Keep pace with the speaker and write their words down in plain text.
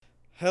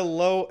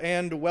Hello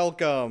and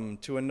welcome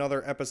to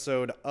another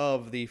episode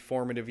of the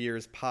Formative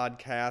Years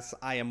podcast.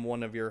 I am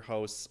one of your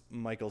hosts,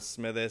 Michael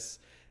Smithis,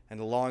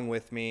 and along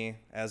with me,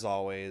 as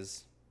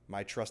always,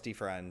 my trusty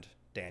friend,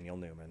 Daniel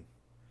Newman.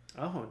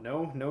 Oh,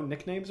 no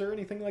nicknames or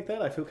anything like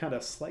that? I feel kind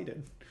of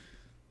slighted.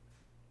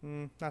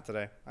 Not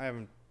today. I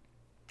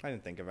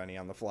didn't think of any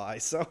on the fly,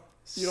 so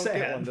you don't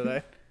get one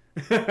today.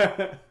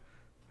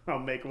 I'll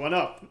make one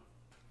up.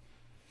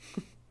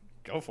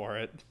 Go for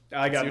it.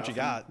 I got See what you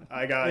got.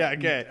 I got. Yeah,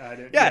 okay.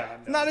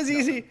 No, not as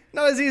easy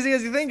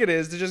as you think it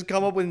is to just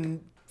come up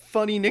with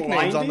funny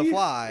nicknames on the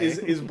fly.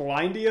 Is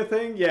Blindy a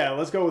thing? Yeah,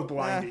 let's go with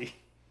Blindy.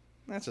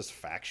 That's just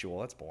factual.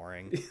 That's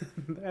boring.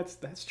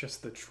 That's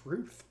just the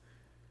truth.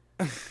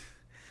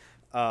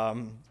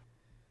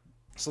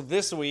 So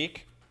this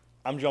week,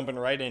 I'm jumping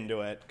right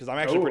into it because I'm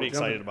actually pretty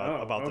excited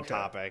about the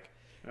topic.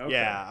 Okay.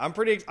 Yeah, I'm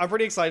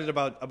pretty excited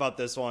about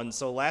this one.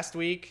 So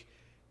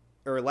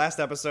last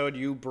episode,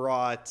 you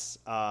brought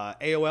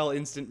AOL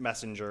Instant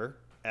Messenger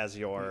as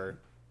your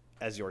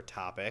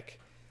topic.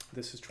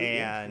 This is true.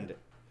 And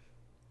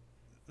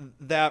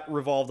that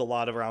revolved a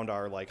lot around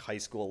our high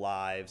school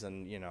lives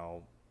and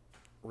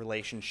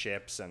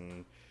relationships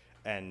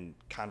and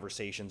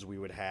conversations we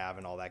would have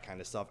and all that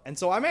kind of stuff. And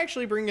so I'm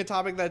actually bringing a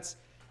topic that's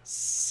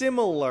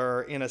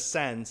similar in a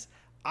sense.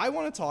 I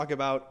want to talk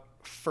about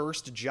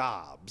first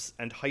jobs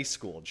and high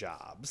school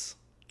jobs.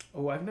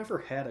 Oh, I've never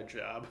had a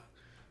job.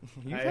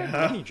 You've had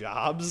many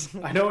jobs.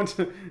 I don't.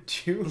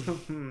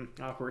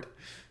 Awkward.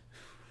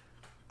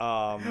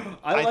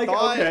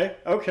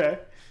 Okay.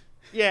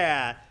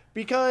 Yeah,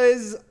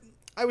 because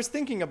I was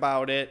thinking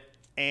about it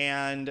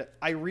and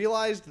I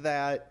realized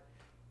that,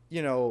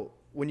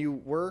 when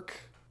you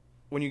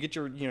get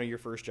your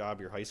first job,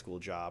 your high school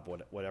job,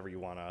 whatever you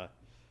want to,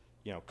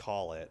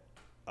 call it.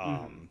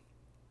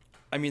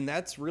 I mean,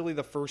 that's really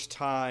the first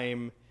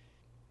time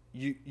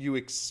you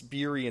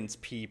experience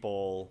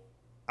people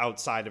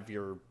outside of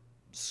your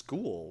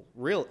school,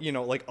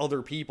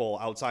 other people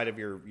outside of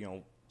your,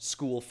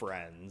 school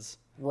friends.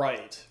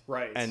 Right.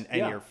 And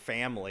your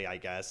family, I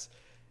guess.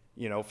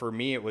 For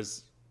me, it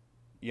was,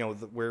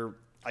 where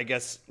I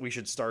guess we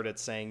should start at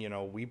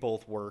saying, we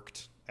both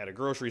worked at a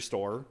grocery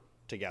store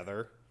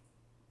together.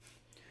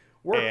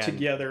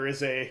 Together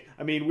is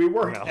we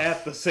worked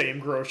at the same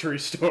grocery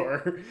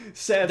store.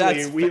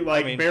 Sadly, we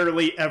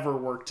barely ever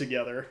worked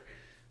together.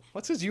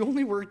 What's because you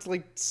only worked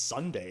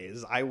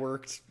Sundays. I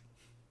worked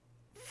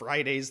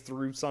Fridays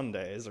through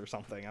Sundays or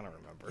something. I don't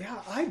remember.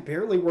 Yeah, I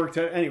barely worked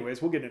at. Anyways,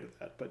 we'll get into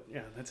that. But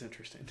yeah, that's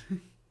interesting. But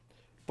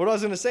what I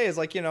was gonna say is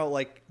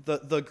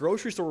the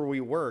grocery store where we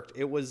worked.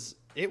 It was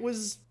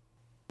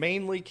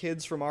mainly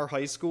kids from our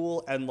high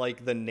school and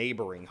the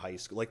neighboring high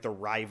school, the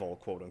rival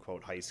quote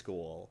unquote high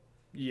school.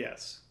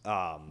 Yes.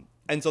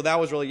 And so that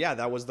was really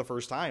that was the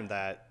first time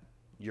that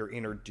you're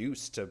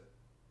introduced to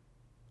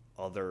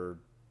other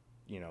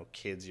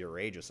kids your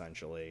age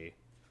essentially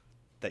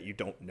that you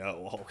don't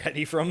know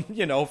already from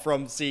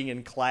from seeing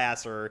in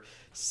class or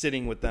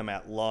sitting with them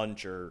at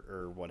lunch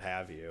or what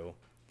have you.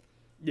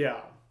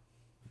 Yeah.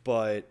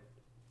 But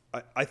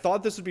I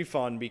thought this would be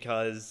fun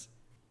because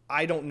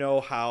I don't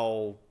know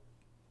how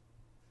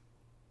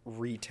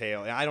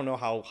I don't know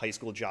how high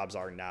school jobs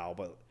are now,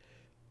 but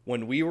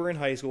when we were in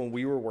high school and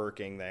we were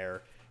working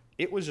there,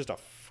 it was just a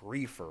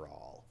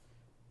free-for-all.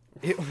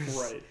 It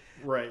was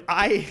Right.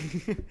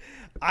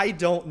 I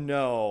don't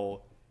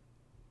know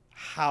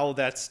how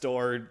that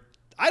store.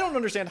 I don't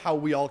understand how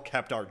we all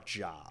kept our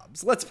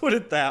jobs. Let's put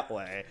it that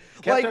way.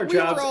 Kept our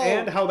jobs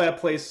and how that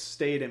place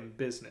stayed in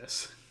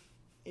business.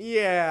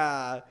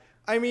 Yeah.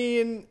 I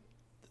mean,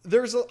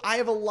 I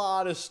have a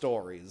lot of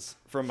stories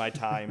from my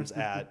times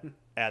at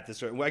this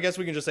store. I guess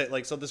we can just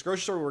say so this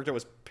grocery store we worked at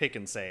was Pick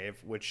and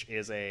Save, which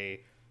is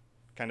a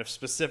kind of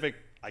specific,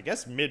 I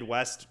guess,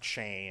 Midwest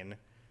chain.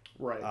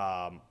 Right.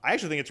 I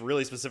actually think it's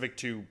really specific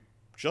to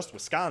just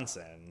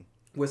Wisconsin.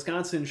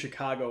 Wisconsin,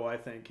 Chicago, I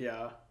think,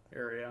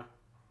 area.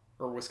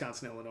 Or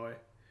Wisconsin, Illinois.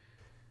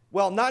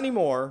 Well, not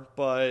anymore,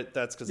 but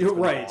that's because it's been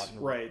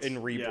right.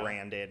 And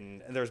rebranded,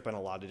 and there's been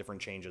a lot of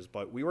different changes.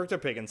 But we worked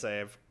at Pick and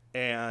Save,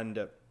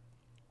 and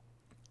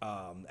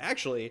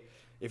actually,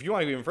 if you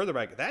want to go even further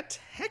back, that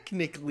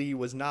technically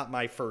was not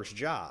my first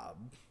job.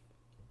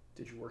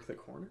 Did you work the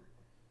corner?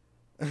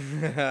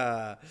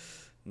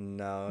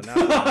 No,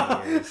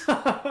 not years.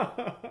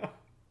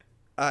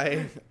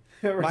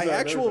 There's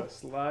a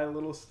sly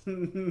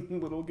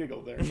little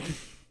giggle there.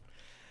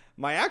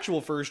 My actual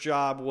first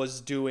job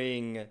was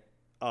doing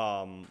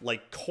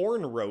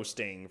corn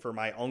roasting for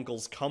my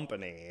uncle's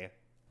company.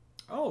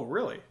 Oh,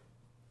 really?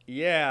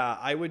 Yeah,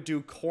 I would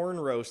do corn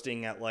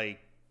roasting at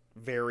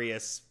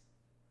various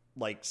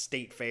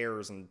state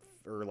fairs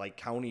or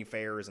county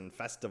fairs and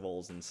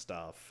festivals and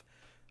stuff.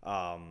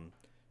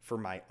 For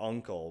my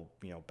uncle,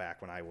 back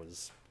when I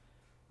was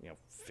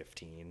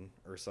 15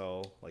 or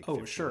so,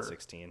 15, sure.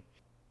 16.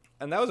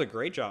 And that was a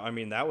great job. I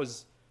mean, that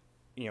was,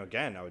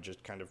 again, I would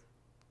just kind of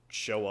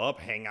show up,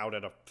 hang out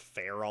at a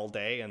fair all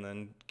day, and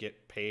then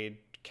get paid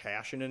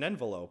cash in an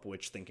envelope,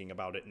 which, thinking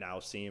about it now,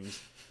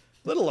 seems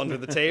little under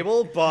the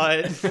table,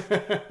 but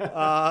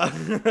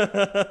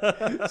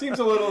seems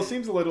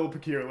a little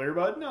peculiar,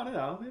 but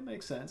no, it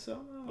makes sense.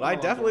 So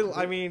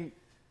I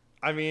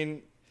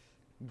mean,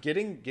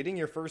 getting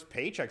your first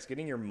paychecks,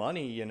 getting your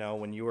money, you know,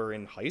 when you were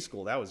in high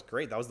school, that was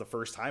great. That was the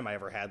first time I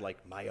ever had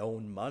like my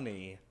own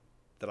money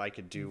that I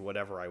could do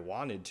whatever I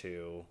wanted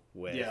to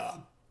with. Yeah.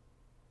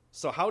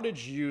 So how did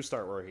you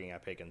start working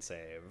at Pick and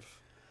Save?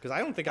 Because I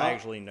don't think I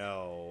actually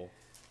know.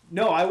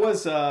 No, I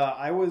was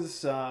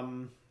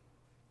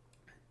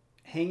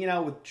hanging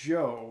out with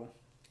Joe,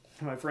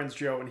 my friend's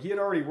Joe, and he had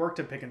already worked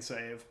at Pick and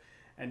Save,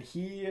 and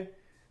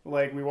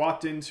we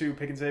walked into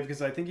Pick and Save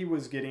because I think he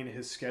was getting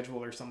his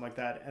schedule or something like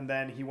that, and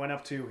then he went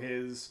up to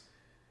his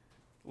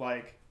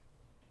like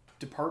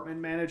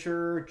department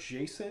manager,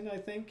 Jason, I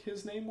think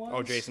his name was.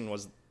 Oh, Jason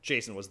was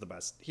the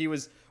best. He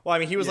was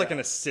like an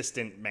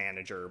assistant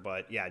manager,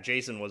 but yeah,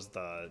 Jason was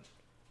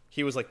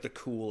like the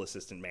cool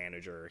assistant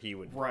manager. He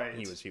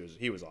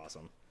was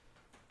awesome.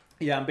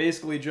 Yeah, and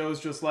basically Joe's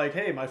just like,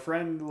 hey, my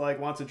friend like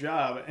wants a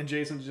job, and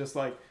Jason's just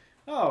like,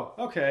 oh,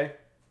 okay.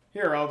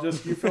 Here,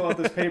 you fill out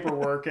this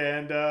paperwork,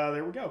 and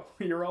there we go.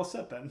 You're all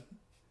set then.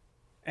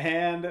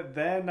 And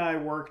then I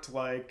worked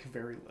like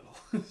very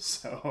little.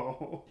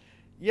 So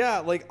yeah,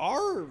 like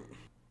our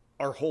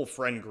whole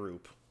friend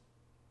group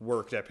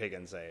worked at Pick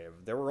and Save.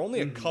 There were only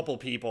a couple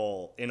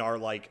people in our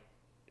like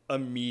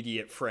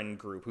immediate friend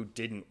group who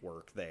didn't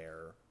work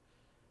there.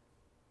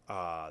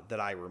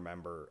 That I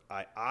remember.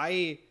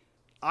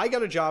 I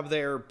got a job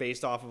there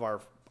based off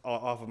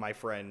of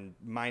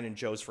mine and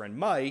Joe's friend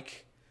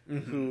Mike,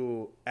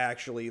 who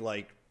actually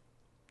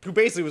who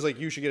basically was like,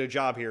 you should get a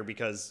job here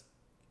because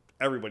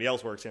everybody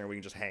else works here and we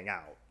can just hang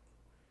out.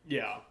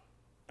 Yeah.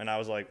 And I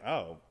was like,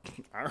 oh,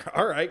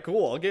 all right,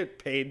 cool. I'll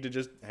get paid to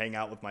just hang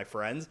out with my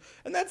friends.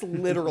 And that's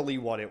literally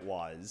what it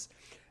was.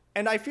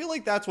 And I feel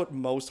like that's what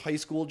most high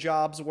school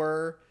jobs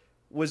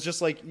was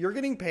just like, you're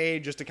getting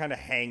paid just to kind of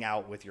hang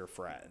out with your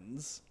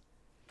friends.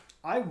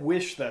 I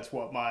wish that's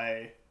what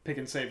my Pick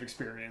and Save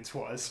experience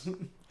was.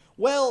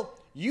 Well,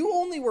 you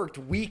only worked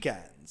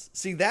weekends.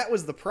 See, that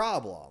was the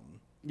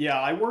problem. Yeah,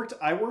 I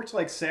worked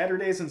like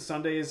Saturdays and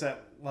Sundays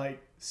at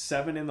like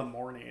 7 a.m.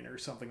 or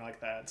something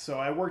like that. So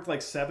I worked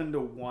like 7 to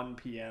 1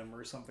 p.m.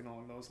 or something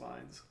along those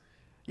lines.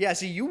 Yeah,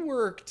 see, you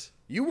worked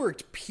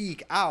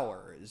peak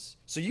hours.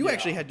 So you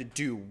actually had to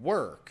do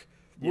work.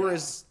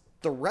 Whereas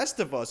the rest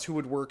of us who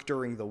would work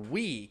during the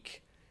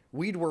week,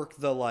 we'd work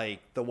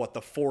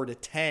the 4 to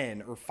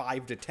 10 or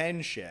 5 to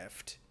 10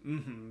 shift.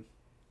 Mm-hmm.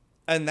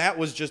 And that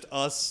was just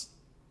us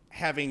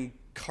having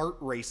cart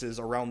races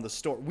around the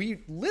store.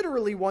 We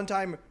literally one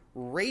time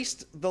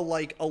raced the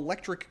like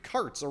electric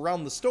carts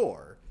around the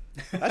store.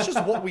 That's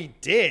just what we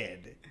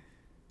did.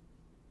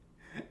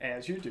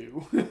 As you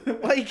do.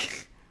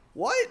 Like,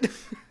 what?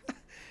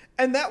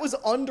 And that was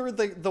under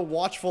the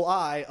watchful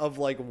eye of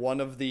like one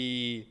of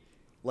the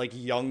like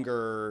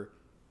younger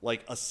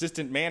like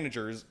assistant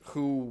managers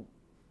who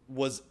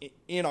was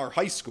in our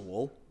high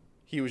school.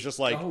 He was just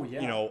like,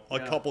 a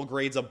couple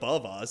grades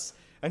above us.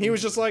 And he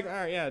was just like, all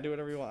right, yeah, do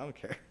whatever you want. I don't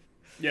care.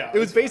 Yeah. It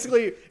was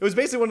basically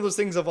one of those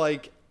things of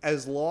like,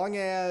 as long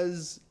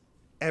as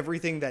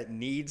everything that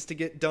needs to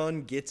get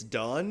done gets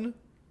done,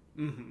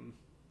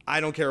 I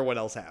don't care what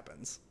else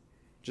happens.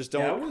 Just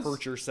don't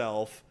hurt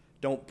yourself.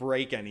 Don't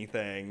break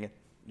anything.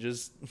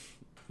 Just,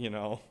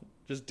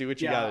 just do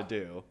what you gotta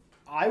do.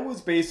 I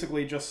was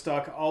basically just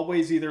stuck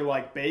always either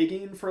like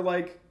begging for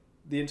like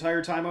the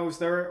entire time I was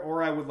there,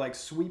 or I would like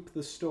sweep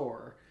the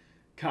store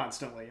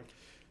constantly.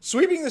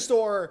 Sweeping the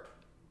store,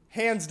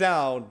 hands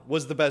down,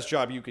 was the best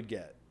job you could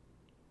get.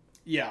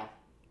 Yeah.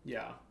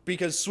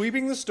 Because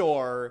sweeping the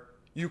store,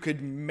 you could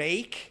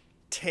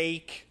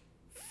take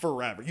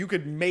forever. You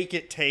could make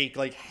it take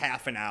like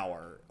half an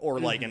hour or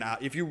like an hour.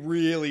 If you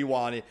really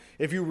wanted,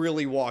 if you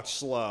really walked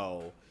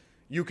slow,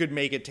 you could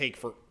make it take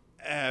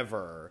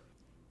forever.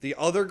 The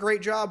other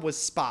great job was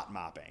spot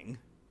mopping.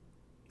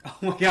 Oh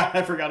my god,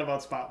 I forgot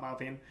about spot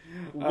mopping.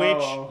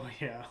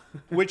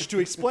 Which, to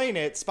explain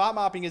it, spot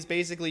mopping is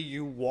basically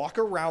you walk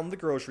around the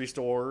grocery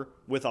store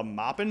with a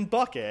mop and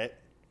bucket,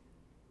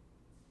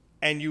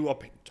 and you,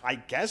 I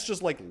guess,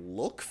 just like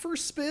look for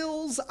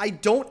spills. I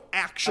don't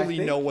actually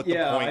know what the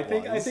point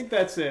was. I think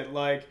that's it.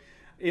 Like,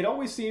 there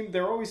always seemed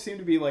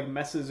to be like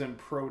messes in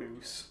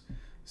produce.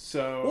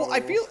 So well,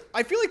 I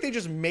feel like they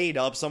just made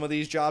up some of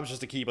these jobs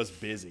just to keep us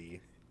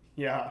busy.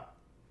 Yeah.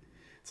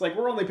 It's like,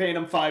 we're only paying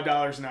them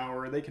 $5 an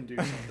hour. They can do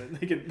something.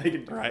 They can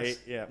do right? This.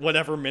 Yeah.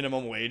 Whatever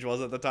minimum wage was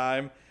at the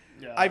time.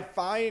 Yeah.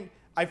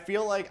 I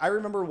feel like I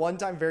remember one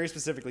time very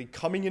specifically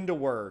coming into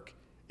work.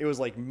 It was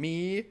like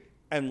me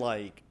and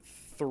like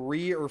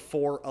 3 or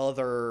 4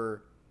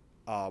 other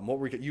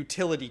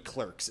utility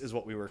clerks is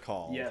what we were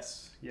called.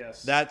 Yes.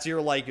 That's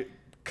your like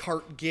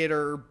cart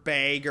getter,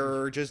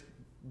 bagger, just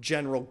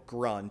general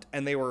grunt.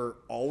 And they were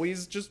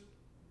always just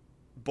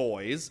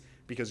boys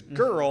because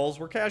girls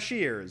were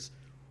cashiers.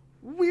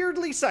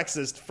 Weirdly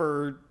sexist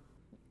for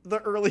the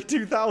early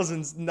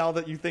 2000s now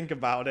that you think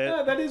about it.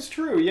 Yeah, that is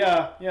true.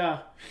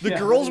 Yeah. The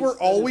girls were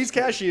always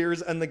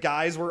cashiers and the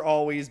guys were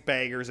always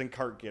baggers and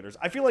cart getters.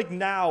 I feel like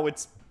now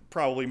it's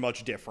probably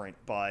much different,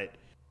 but...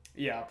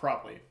 Yeah,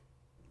 probably.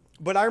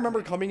 But I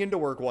remember coming into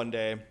work one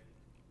day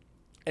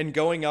and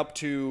going up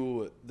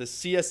to the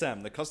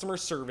CSM, the customer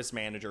service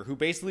manager, who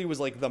basically was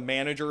like the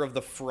manager of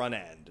the front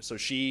end. So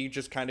she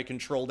just kind of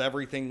controlled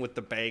everything with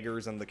the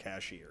baggers and the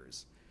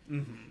cashiers.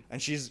 Mm-hmm.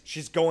 And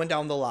she's going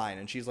down the line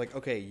and she's like,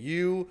 okay,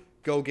 you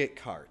go get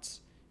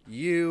carts.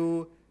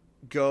 You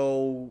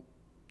go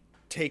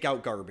take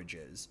out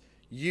garbages.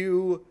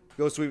 You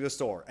go sweep the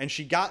store. And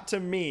she got to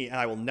me, and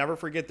I will never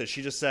forget this.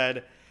 She just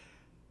said,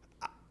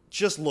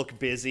 just look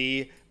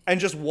busy, and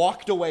just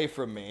walked away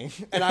from me.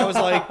 And I was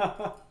like,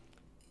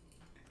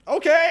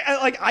 okay.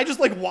 And I just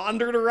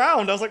wandered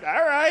around. I was like, all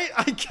right,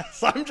 I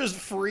guess I'm just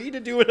free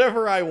to do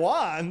whatever I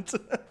want.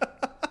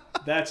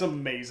 That's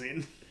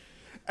amazing.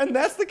 And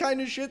that's the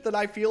kind of shit that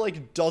I feel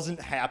like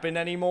doesn't happen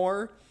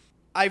anymore.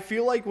 I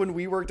feel like when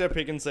we worked at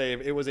Pick and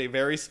Save, it was a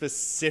very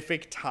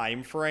specific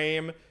time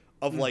frame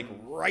of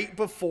right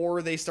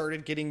before they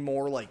started getting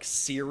more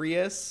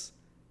serious.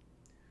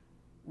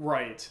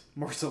 Right.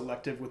 More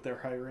selective with their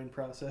hiring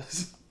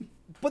process.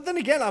 But then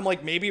again, I'm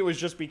like, maybe it was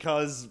just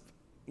because,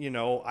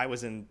 I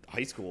was in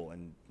high school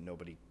and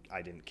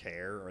I didn't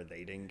care or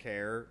they didn't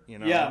care,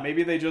 Yeah,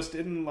 maybe they just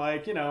didn't I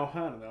don't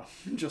know,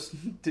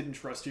 just didn't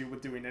trust you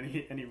with doing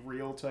any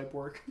real type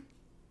work.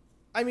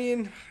 I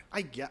mean,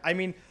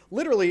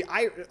 literally,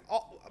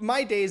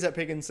 my days at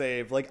Pick and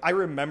Save, I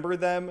remember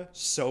them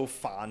so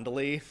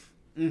fondly.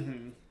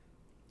 Mm-hmm.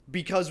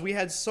 Because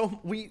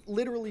we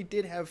literally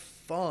did have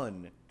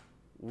fun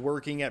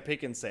working at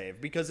Pick and Save,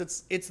 because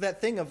it's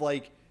that thing of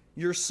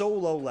you're so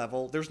low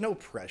level, there's no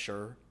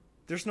pressure,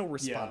 there's no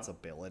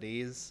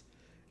responsibilities.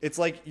 Yeah. It's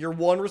your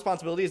one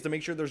responsibility is to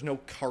make sure there's no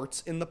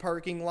carts in the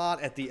parking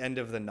lot at the end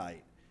of the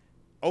night.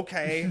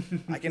 Okay,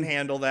 I can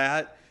handle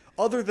that.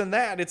 Other than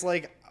that, it's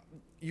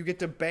you get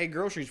to bag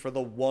groceries for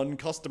the one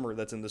customer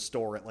that's in the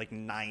store at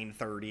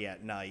 9:30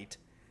 at night.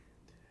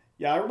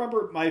 Yeah, I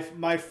remember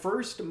my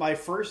first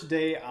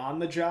day on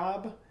the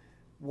job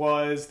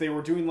was they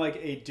were doing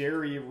a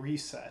dairy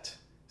reset.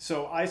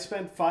 So I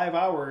spent 5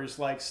 hours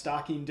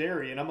stocking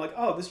dairy, and I'm like,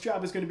 oh, this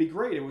job is going to be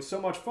great. It was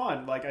so much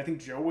fun. I think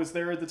Joe was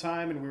there at the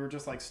time, and we were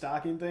just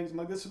stocking things. I'm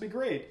like, this would be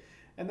great.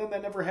 And then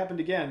that never happened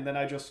again. Then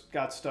I just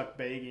got stuck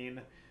bagging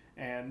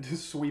and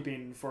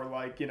sweeping for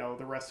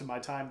the rest of my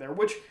time there,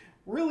 which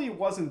really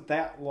wasn't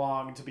that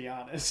long, to be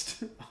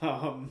honest.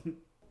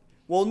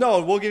 Well,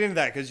 no, we'll get into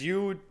that because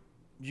you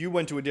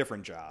went to a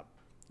different job,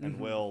 and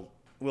mm-hmm.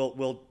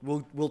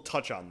 we'll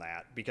touch on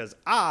that because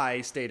I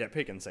stayed at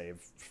Pick and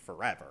Save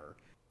forever.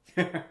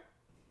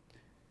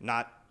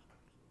 Not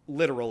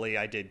literally,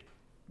 I did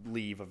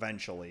leave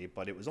eventually,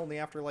 but it was only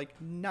after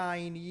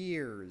 9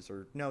 years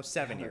or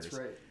 7 years. That's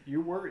right.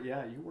 You were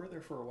there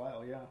for a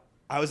while, yeah.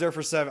 I was there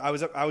for 7. I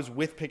was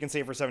with Pick and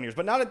Save for 7 years,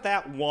 but not at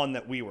that one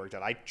that we worked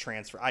at. I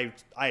transferred. I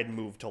had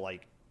moved to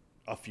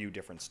a few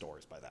different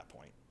stores by that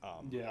point.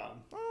 Yeah.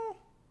 Oh,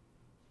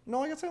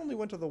 no, I guess I only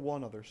went to the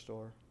one other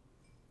store.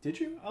 Did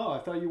you? Oh, I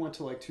thought you went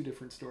to 2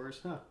 different stores.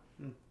 Huh.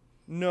 Mm.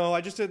 No,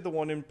 I just did the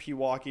one in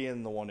Pewaukee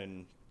and the one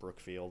in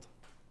Brookfield.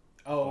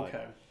 Oh,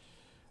 okay.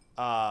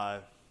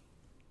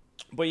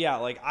 But yeah,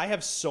 I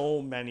have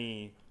so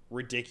many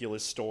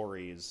ridiculous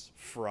stories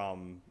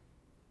from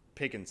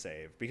Pick and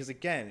Save because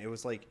again, it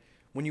was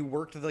when you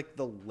worked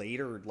the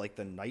later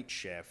the night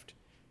shift,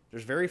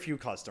 there's very few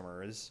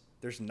customers.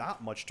 There's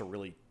not much to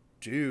really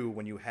do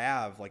when you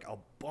have a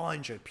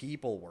bunch of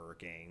people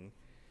working.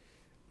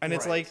 And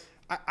it's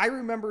I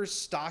remember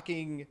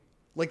stocking,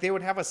 they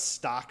would have us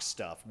stock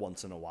stuff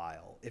once in a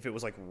while. If it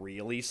was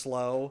really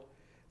slow,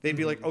 they'd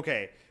be mm-hmm.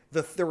 Okay,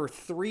 there were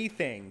 3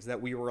 things that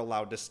we were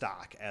allowed to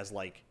stock as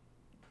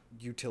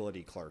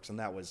utility clerks. And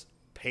that was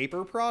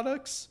paper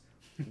products,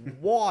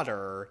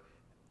 water,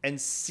 and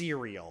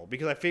cereal.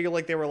 Because I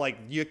figured they were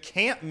you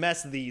can't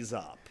mess these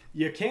up.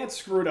 You can't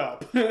screw it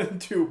up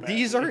too bad.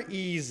 These are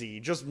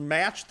easy. Just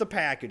match the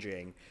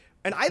packaging.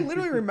 And I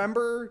literally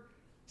remember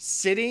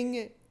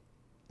sitting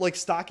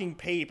stocking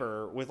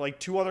paper with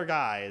 2 other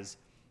guys,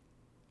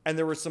 and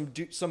there were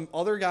some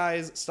other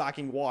guys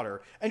stocking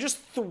water, and just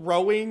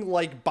throwing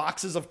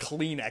boxes of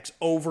Kleenex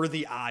over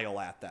the aisle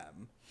at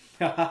them.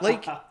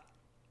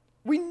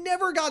 We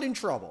never got in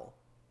trouble.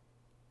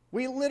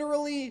 We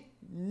literally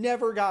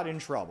never got in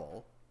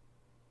trouble.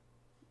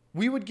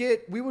 We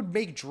would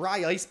make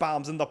dry ice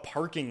bombs in the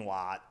parking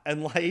lot,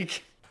 and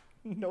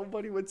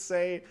nobody would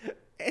say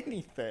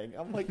anything.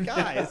 I'm like,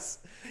 guys,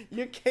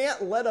 you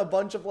can't let a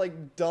bunch of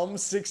dumb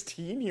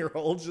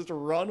 16-year-olds just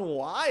run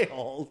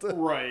wild.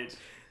 Right.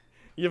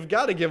 You've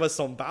got to give us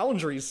some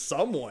boundaries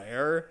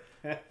somewhere.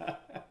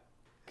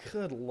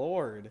 Good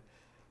Lord.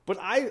 But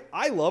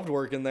I loved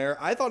working there.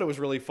 I thought it was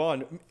really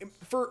fun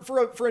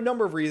for a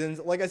number of reasons.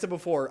 Like I said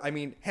before, I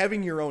mean,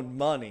 having your own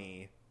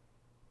money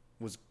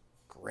was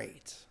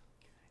great.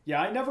 Yeah,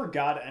 I never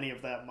got any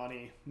of that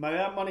money.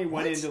 That money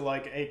went into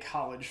a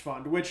college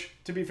fund, which,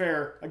 to be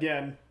fair,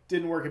 again,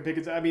 didn't work at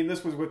Pickens. I mean,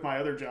 this was with my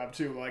other job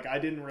too. Like, I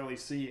didn't really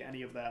see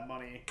any of that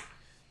money.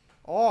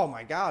 Oh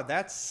my god,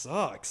 that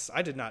sucks.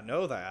 I did not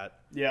know that.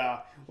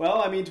 Yeah.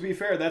 Well, I mean, to be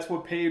fair, that's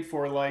what paid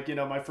for, like,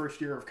 my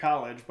first year of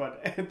college,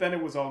 but then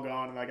it was all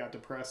gone and I got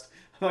depressed.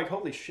 I'm like,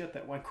 holy shit,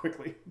 that went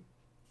quickly.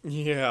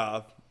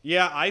 Yeah.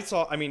 Yeah,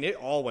 I mean, it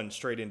all went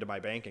straight into my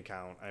bank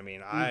account. I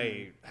mean,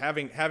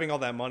 having all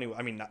that money,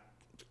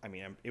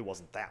 it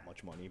wasn't that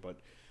much money, but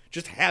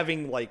just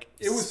having, like,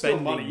 it was still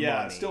money,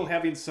 yeah. money. Still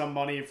having some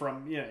money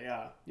from,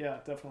 yeah,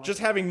 definitely. Just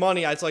having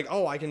money, it's like,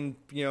 oh, I can,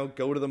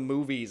 go to the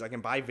movies, I can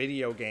buy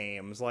video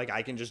games, like,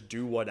 I can just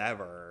do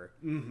whatever,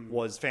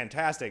 was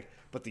fantastic.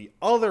 But the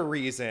other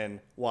reason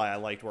why I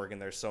liked working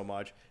there so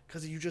much,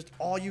 because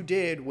all you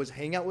did was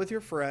hang out with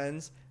your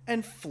friends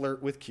and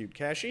flirt with cute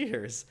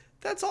cashiers.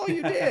 That's all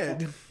you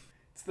did.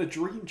 It's the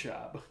dream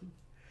job.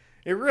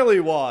 It really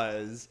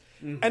was.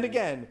 And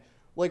again,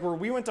 like, where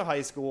we went to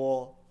high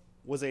school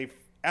was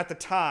at the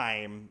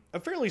time, a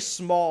fairly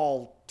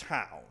small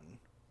town.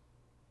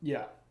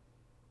 Yeah.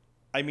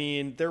 I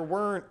mean, there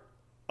weren't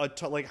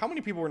like, how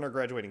many people were in our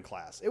graduating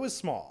class? It was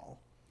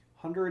small.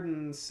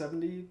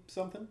 170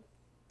 something,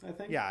 I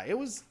think. Yeah, it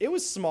was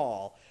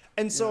small.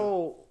 And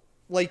so,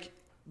 like,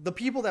 the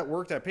people that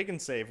worked at Pick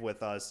and Save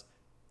with us,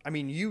 I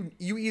mean, you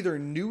either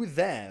knew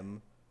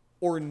them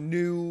or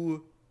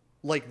knew,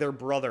 like, their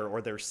brother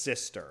or their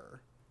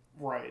sister.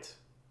 Right.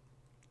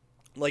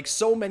 Like,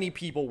 so many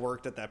people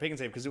worked at that Pick and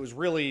Save because it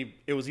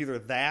was either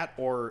that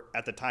or,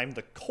 at the time,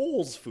 the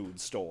Kohl's food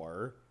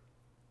store.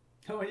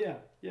 Oh, yeah.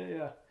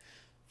 Yeah.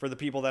 For the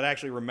people that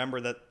actually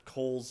remember that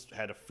Kohl's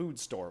had a food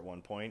store at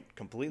one point,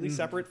 completely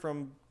separate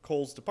from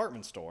Kohl's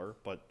department store,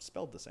 but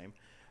spelled the same.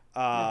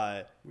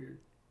 Weird.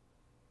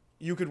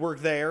 You could work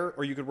there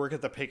or you could work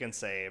at the Pick and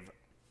Save.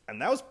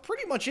 And that was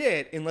pretty much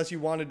it, unless you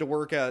wanted to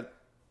work at,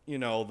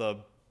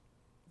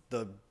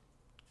 the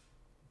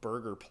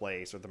burger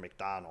place or the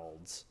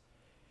McDonald's.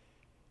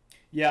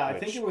 Yeah, I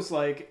think it was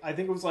like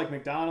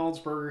McDonald's,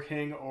 Burger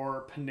King,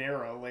 or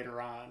Panera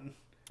later on.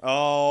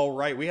 Oh,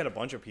 right. We had a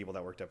bunch of people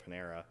that worked at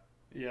Panera.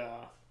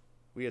 Yeah.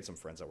 We had some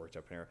friends that worked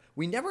at Panera.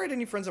 We never had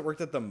any friends that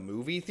worked at the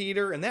movie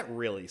theater, and that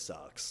really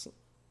sucks.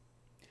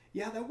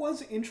 Yeah, that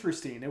was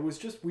interesting. It was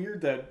just weird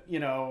that,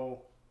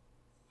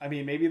 I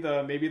mean, maybe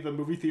the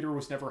movie theater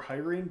was never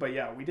hiring, but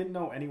yeah, we didn't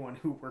know anyone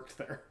who worked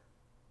there.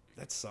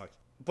 That sucked.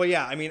 But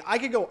yeah, I mean, I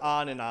could go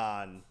on and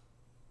on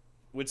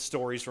with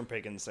stories from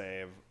Pick and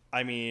Save.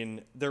 I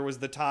mean, there was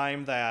the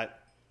time that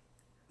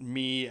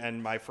me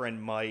and my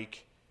friend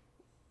Mike,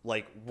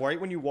 like, right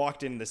when you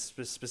walked in this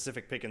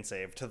specific Pick and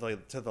Save, to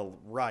the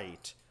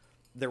right,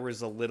 there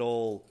was a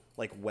little,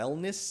 like,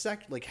 wellness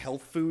like,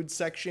 health food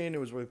section. It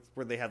was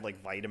where they had,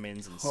 like,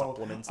 vitamins and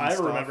supplements and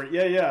stuff. I remember.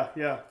 Yeah.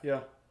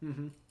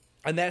 Mm-hmm.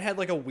 And that had,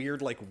 like, a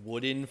weird, like,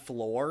 wooden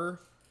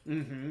floor.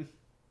 Mm-hmm.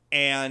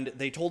 And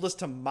they told us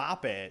to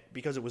mop it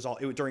because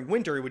during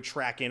winter, it would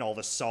track in all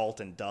the salt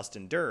and dust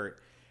and dirt.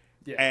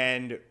 Yeah.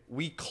 And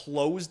we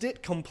closed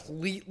it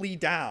completely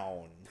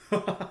down.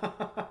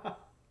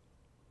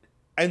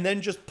 And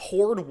then just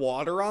poured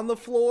water on the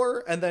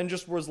floor, and then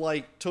just was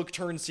like, took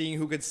turns seeing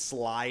who could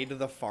slide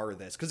the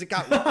farthest. Because it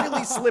got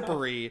really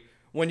slippery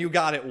when you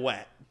got it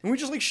wet. And we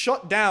just, like,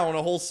 shut down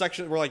a whole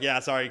section. We're like, yeah,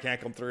 sorry, you can't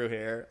come through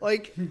here.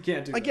 Like, you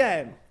can't do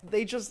again,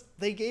 that.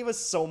 They gave us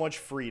so much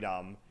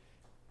freedom.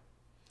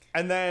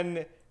 And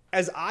then,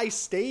 as I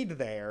stayed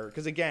there,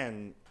 because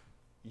again,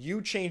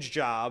 you changed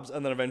jobs,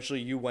 and then eventually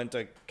you went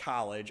to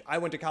college. I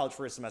went to college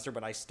for a semester,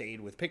 but I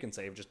stayed with Pick and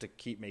Save just to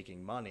keep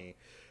making money.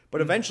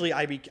 But eventually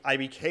I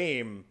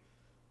became,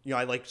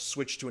 I, like,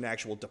 switched to an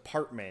actual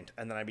department,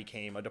 and then I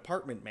became a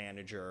department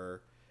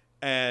manager.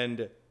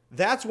 And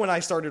that's when I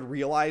started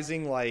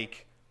realizing,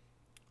 like,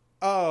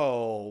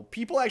 oh,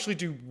 people actually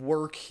do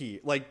work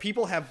here. Like,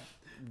 people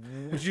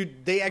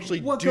they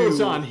actually what do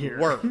goes on here?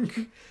 Work.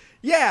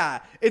 Yeah,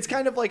 it's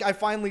kind of like I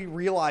finally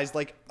realized,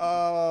 like,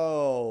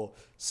 oh,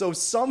 so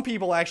some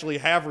people actually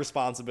have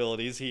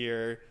responsibilities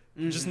here,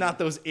 just not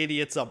those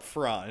idiots up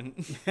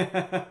front.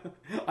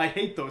 I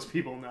hate those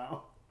people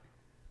now.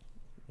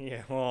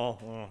 Yeah,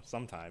 well,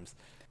 sometimes.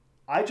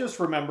 I just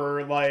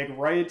remember, like,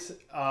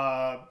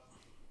 my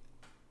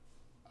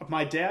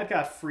dad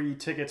got free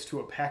tickets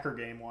to a Packer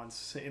game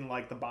once in,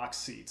 like, the box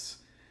seats.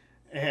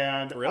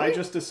 And really? I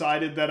just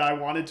decided that I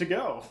wanted to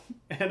go.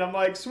 And I'm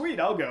like, sweet,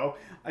 I'll go.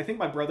 I think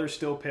my brother's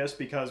still pissed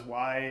because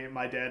why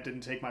my dad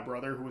didn't take my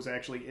brother, who was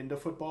actually into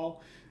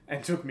football,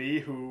 and took me,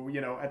 who,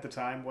 at the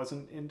time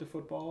wasn't into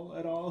football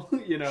at all.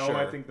 Sure.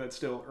 I think that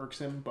still irks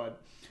him. But,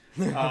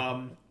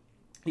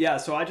 yeah,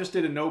 so I just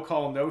did a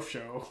no-call,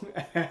 no-show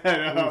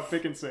at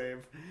Pick and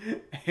Save.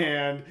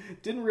 And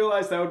didn't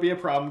realize that would be a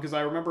problem because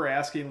I remember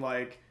asking,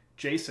 like,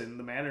 Jason,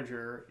 the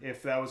manager,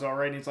 if that was all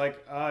right. And he's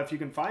like, if you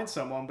can find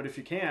someone, but if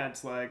you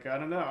can't, like, I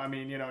don't know. I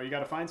mean, you got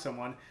to find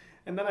someone.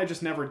 And then I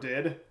just never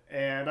did.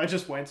 And I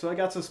just went. So I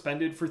got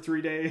suspended for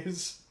 3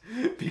 days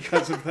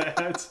because of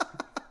that.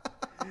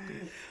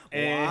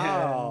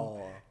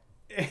 Wow.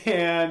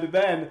 And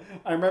then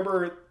I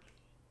remember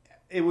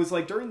it was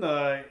like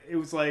a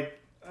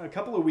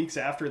couple of weeks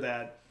after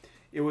that,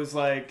 it was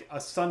like a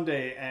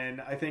Sunday,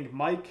 and I think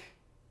Mike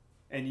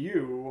and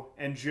you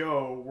and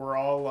Joe were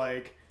all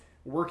like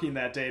working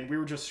that day, and we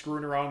were just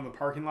screwing around in the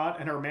parking lot,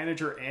 and our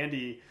manager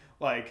Andy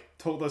like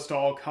told us to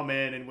all come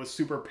in and was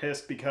super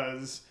pissed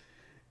because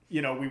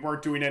we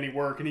weren't doing any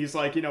work, and he's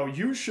like,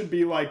 you should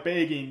be like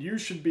bagging, you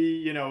should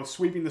be,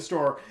 sweeping the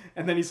store.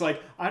 And then he's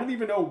like, I don't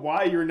even know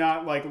why you're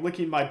not like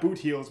licking my boot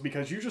heels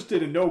because you just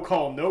did a no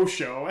call, no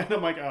show. And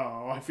I'm like,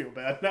 oh, I feel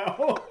bad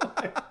now.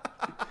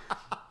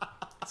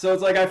 So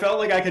it's like I felt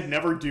like I could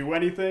never do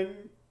anything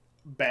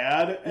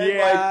bad.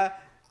 And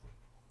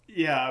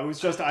it was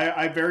just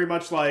I very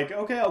much like,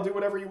 okay, I'll do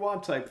whatever you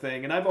want type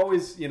thing. And I've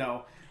always,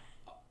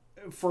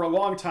 for a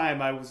long time,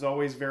 I was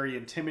always very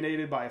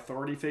intimidated by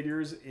authority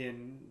figures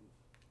in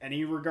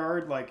any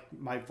regard. Like,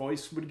 my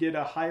voice would get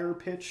a higher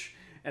pitch,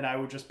 and I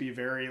would just be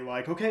very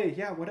like, okay,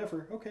 yeah,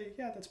 whatever. Okay,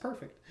 yeah, that's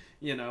perfect.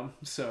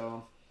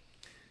 So...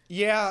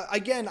 Yeah,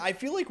 again, I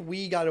feel like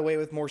we got away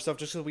with more stuff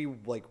just because we,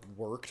 like,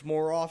 worked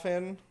more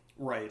often.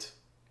 Right.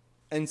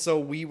 And so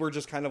we were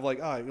just kind of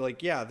like, oh,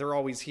 like, yeah, they're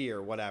always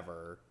here,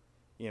 whatever.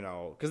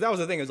 Because that was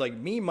the thing. It was like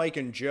me, Mike,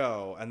 and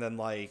Joe, and then,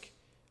 like,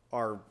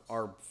 our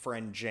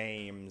friend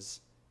James,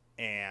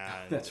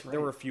 and that's right.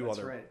 There were a few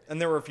right. And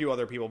there were a few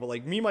other people, but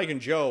like me, Mike, and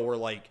Joe were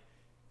like,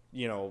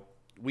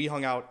 we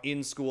hung out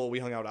in school, we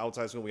hung out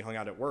outside school, we hung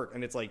out at work,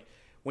 and it's like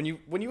when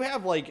you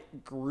have like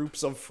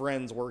groups of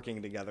friends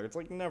working together, it's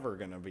like never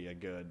gonna be a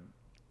good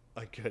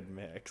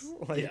mix.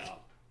 Like,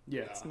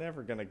 yeah, it's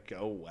never gonna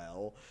go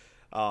well.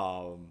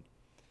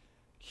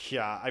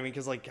 Yeah, I mean,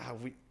 because like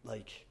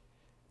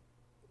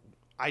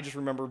I just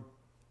remember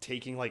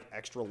taking like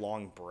extra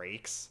long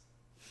breaks.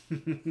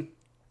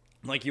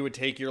 Like, you would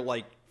take your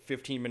like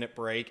 15-minute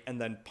break and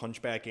then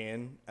punch back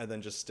in and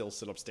then just still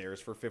sit upstairs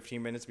for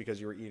 15 minutes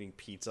because you were eating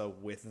pizza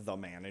with the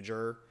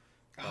manager.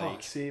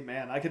 See,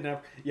 man, I could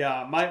never.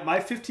 Yeah, my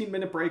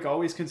 15-minute break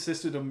always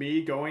consisted of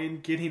me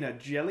getting a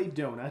jelly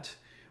donut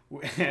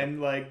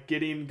and like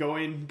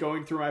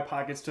going through my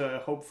pockets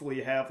to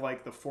hopefully have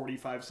like the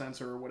 45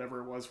 cents or whatever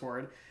it was for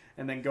it,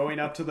 and then going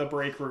up to the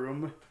break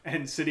room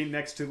and sitting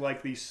next to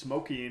like the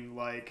smoking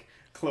like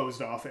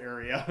closed off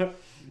area.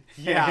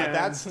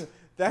 Yeah,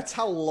 that's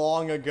how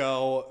long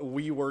ago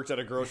we worked at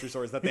a grocery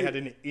store, is that they had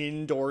an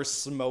indoor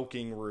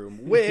smoking room,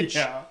 which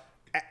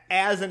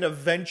as an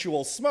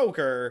eventual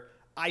smoker,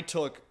 I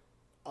took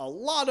a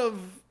lot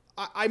of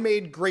I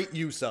made great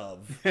use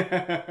of.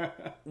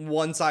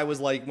 Once I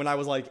was like, when I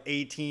was like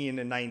 18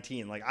 and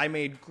 19, like I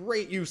made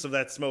great use of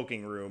that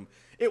smoking room.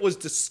 It was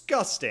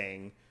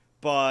disgusting,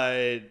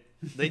 but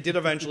they did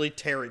eventually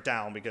tear it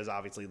down because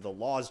obviously the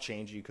laws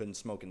changed. You couldn't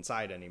smoke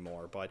inside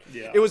anymore. But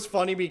it was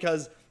funny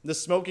because the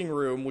smoking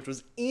room, which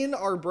was in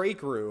our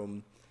break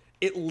room,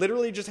 it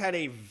literally just had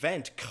a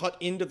vent cut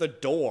into the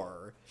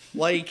door.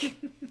 Like,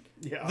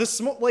 the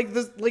smoke,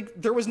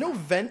 there was no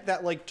vent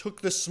that like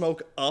took the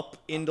smoke up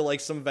into like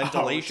some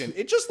ventilation.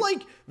 It just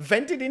like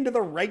vented into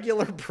the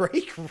regular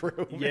break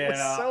room.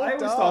 Yeah, I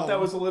always thought that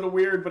was a little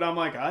weird, but I'm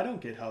like, I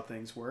don't get how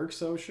things work,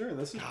 so sure,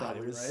 this is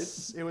probably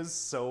right. It was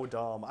so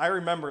dumb. I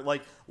remember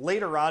like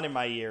later on in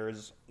my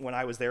years when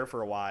I was there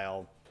for a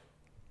while,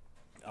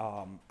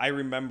 I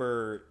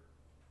remember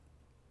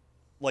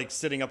like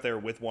sitting up there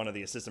with one of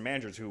the assistant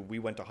managers who we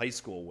went to high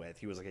school with.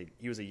 He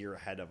was a year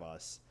ahead of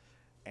us.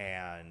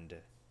 And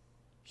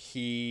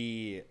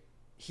he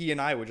and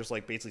I would just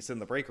like basically sit in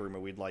the break room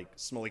and we'd like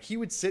smoke. Like, he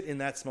would sit in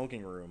that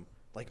smoking room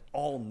like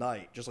all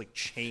night, just like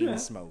chain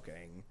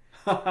smoking.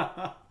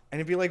 And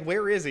it'd be like,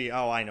 where is he?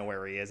 Oh, I know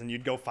where he is. And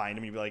you'd go find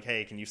him and you'd be like,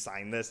 hey, can you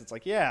sign this? It's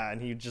like, yeah. And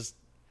he just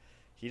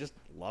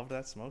loved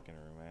that smoking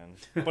room,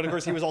 man. But of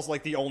course he was also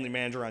like the only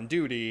manager on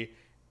duty.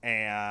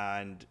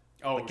 And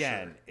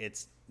again,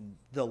 it's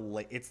the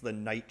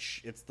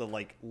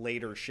like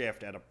later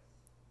shift at a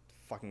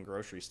fucking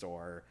grocery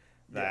store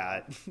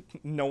that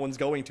no one's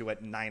going to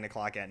at 9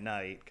 o'clock at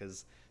night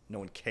because no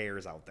one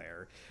cares out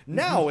there.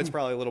 Now it's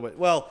probably a little bit.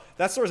 Well,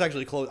 that store's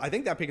actually closed. I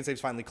think that Pick and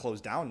Save's finally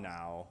closed down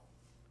now.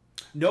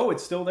 No,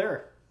 it's still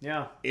there.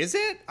 Yeah. Is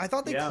it? I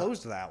thought they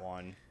closed that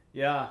one.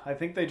 Yeah, I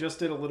think they just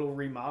did a little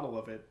remodel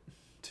of it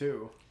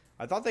too.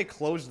 I thought they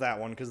closed that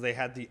one because they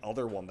had the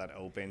other one that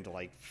opened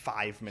like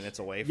 5 minutes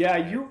away from it.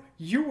 Yeah,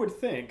 you would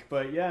think,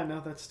 but yeah, no,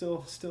 that's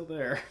still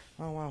there.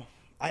 Oh wow,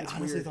 I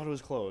honestly thought it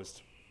was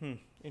closed.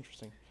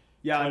 Interesting.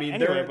 Yeah, I mean,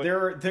 anyway,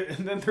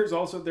 and then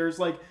there's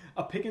like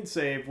a Pick and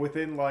Save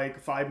within like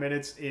 5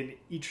 minutes in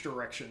each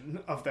direction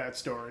of that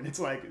store, and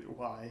it's like,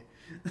 why?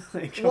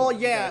 Like, well,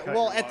 yeah,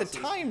 well, at the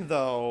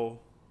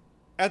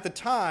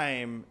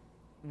time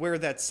where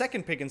that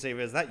second Pick and Save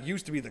is, that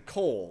used to be the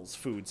Kohl's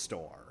food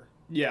store.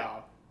 Yeah.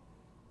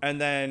 And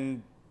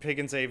then Pick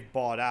and Save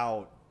bought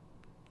out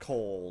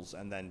Kohl's,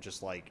 and then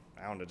just like,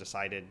 I don't know,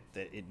 decided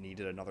that it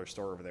needed another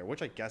store over there,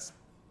 which I guess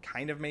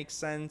kind of makes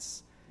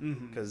sense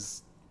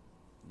because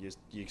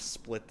you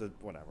split the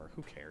whatever.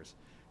 Who cares?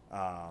 But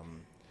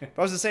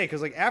I was to say,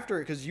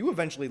 because you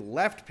eventually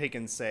left Pick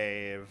and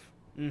Save,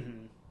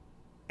 and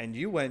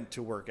you went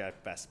to work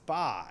at Best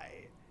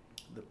Buy.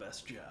 The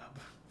best job.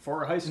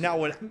 For a high school. Now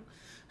what?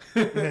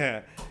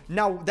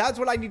 Now that's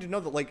what I need to know.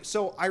 That like,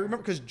 so I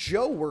remember because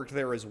Joe worked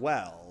there as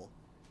well.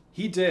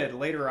 He did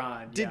later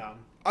on. Yeah.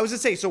 I was gonna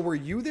say, so were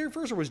you there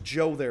first or was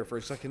Joe there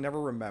first? I can never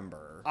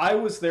remember. I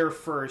was there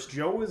first.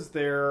 Joe was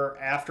there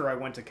after I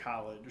went to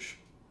college.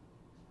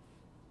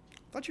 I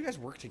thought you guys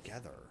worked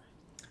together.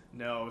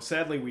 No,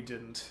 sadly we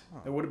didn't. Huh.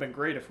 It would have been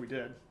great if we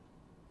did.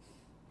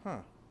 Huh.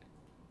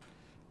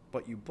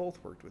 But you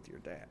both worked with your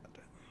dad.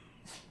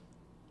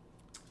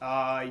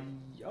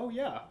 Oh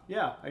yeah,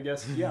 I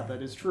guess, yeah,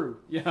 that is true.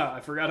 Yeah, I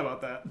forgot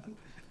about that.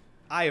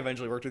 I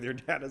eventually worked with your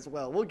dad as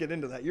well. We'll get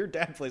into that. Your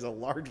dad plays a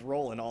large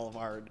role in all of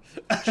our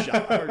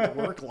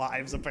work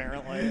lives,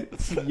 apparently.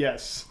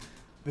 Yes,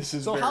 this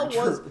is So very how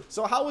true.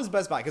 was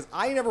Best Buy? Because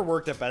I never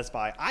worked at Best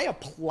Buy. I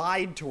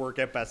applied to work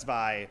at Best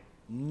Buy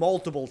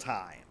multiple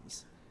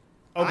times.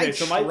 Okay,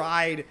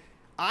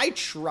 I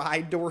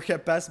tried to work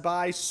at Best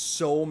Buy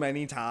so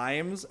many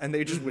times, and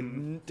they just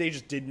they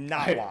just did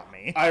not want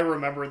me. I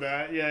remember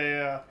that.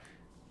 Yeah.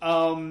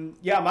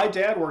 Yeah, my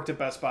dad worked at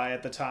Best Buy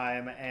at the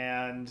time,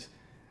 and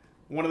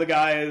one of the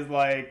guys,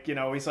 like, you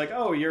know, he's like,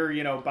 oh, you're,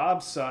 you know,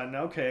 Bob's son.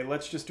 Okay,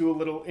 let's just do a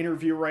little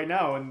interview right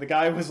now. And the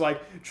guy was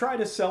like, try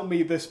to sell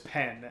me this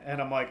pen.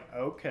 And I'm like,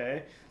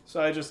 okay.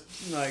 So I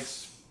just, like,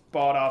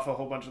 bought off a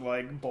whole bunch of,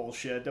 like,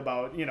 bullshit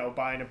about, you know,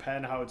 buying a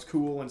pen, how it's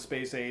cool in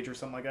space age or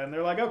something like that. And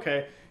they're like,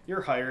 okay,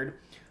 you're hired.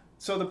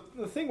 So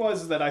the thing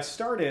was that I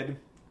started,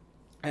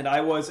 and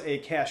I was a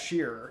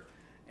cashier,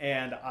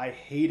 and I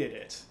hated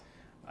it.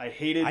 I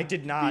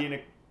did not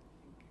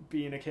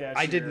being a cashier.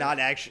 I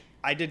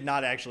did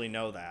not actually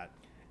know that.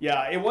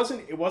 Yeah, it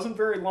wasn't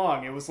very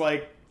long. It was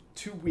like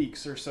 2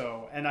 weeks or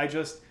so, and I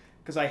just,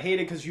 because I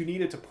hated, because you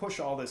needed to push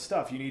all this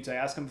stuff. You need to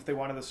ask them if they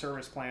wanted the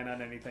service plan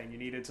on anything. You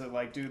needed to,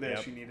 like, do this.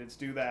 Yep. You needed to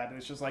do that, and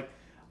it's just like,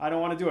 I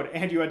don't want to do it.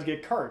 And you had to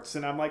get carts,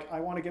 and I'm like, I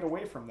want to get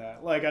away from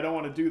that. Like, I don't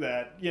want to do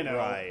that, you know,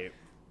 right.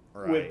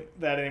 with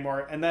that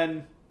anymore. And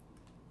then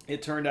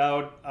it turned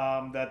out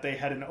that they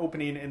had an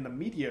opening in the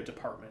media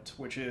department,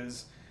 which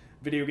is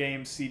video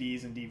games,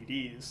 CDs, and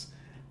DVDs.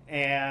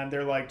 And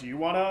they're like, do you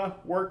want to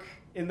work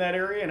in that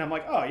area? And I'm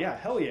like, oh, yeah,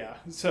 hell yeah.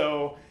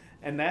 So,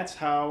 and that's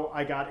how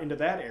I got into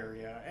that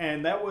area.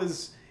 And it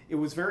was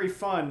very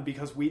fun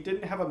because we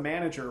didn't have a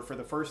manager for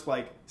the first,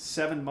 like,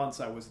 7 months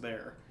I was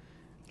there.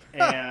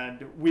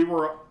 And we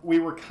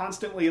were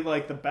constantly,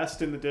 like, the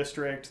best in the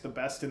district, the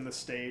best in the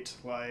state.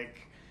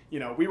 Like, you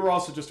know, we were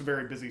also just a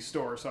very busy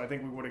store, so I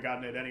think we would have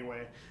gotten it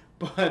anyway.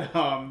 But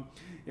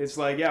it's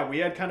like, yeah, we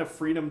had kind of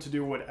freedom to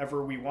do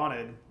whatever we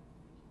wanted.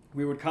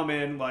 We would come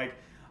in, like,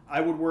 I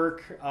would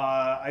work,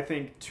 I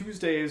think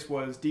Tuesdays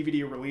was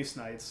DVD release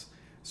nights.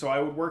 So I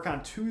would work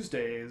on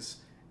Tuesdays,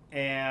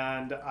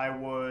 and I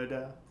would,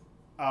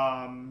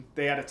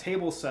 they had a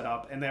table set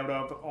up, and they would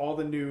have all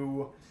the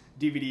new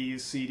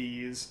DVDs,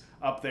 CDs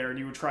up there, and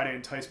you would try to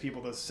entice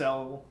people to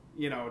sell,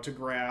 you know, to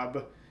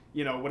grab,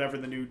 you know, whatever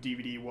the new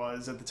DVD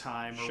was at the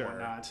time or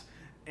whatnot.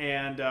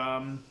 And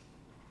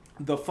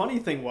the funny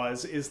thing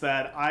is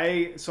that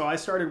I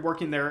started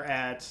working there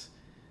at,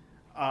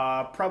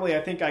 probably,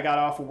 I think I got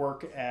off of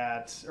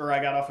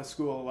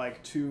school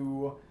like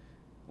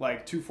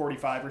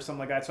 2:45 or something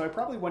like that. So I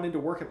probably went into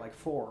work at like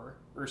 4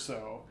 or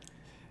so.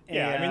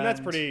 Yeah, I mean,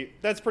 that's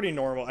pretty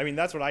normal. I mean,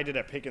 that's what I did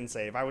at Pick and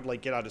Save. I would,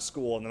 like, get out of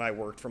school, and then I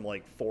worked from,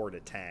 like, 4 to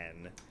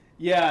 10.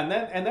 Yeah,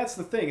 and that's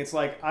the thing. It's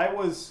like, I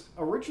was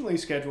originally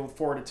scheduled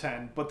 4 to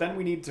 10, but then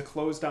we needed to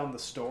close down the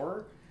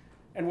store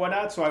and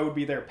whatnot, so I would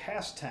be there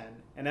past 10.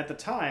 And at the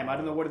time, I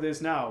don't know what it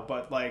is now,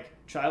 but, like,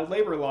 child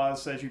labor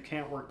laws says you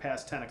can't work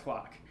past 10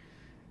 o'clock.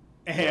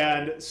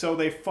 And so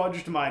they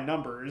fudged my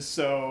numbers,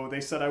 so they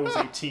said I was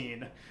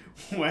 18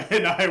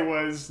 when I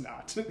was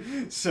not.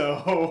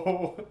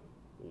 So...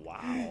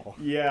 Wow.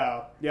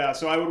 Yeah.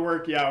 So I would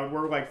work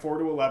like 4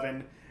 to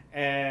 11,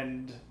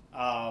 and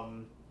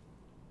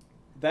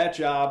that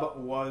job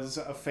was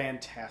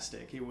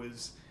fantastic. It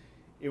was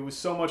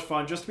so much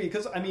fun, just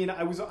because, I mean,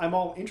 I'm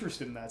all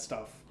interested in that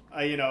stuff.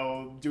 You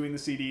know, doing the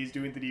CDs,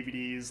 doing the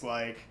DVDs,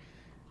 like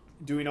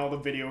doing all the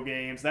video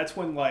games. That's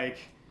when, like,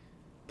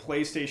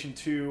 PlayStation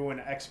 2 and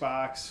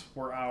Xbox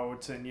were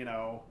out, and, you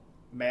know,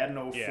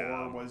 Madden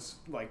 04 was,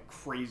 like,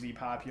 crazy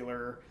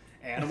popular.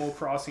 Animal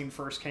Crossing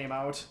first came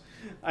out.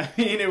 I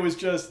mean, it was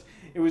just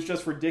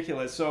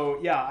ridiculous. So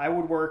yeah, I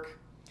would work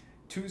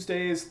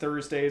Tuesdays,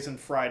 Thursdays, and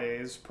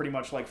Fridays, pretty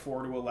much like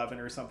 4 to 11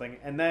 or something.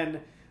 And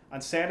then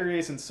on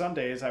Saturdays and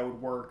Sundays, I would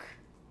work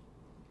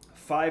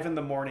 5 in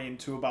the morning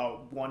to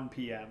about 1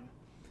 p.m.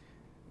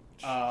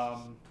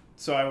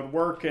 So I would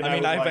work, and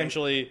I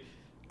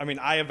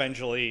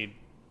eventually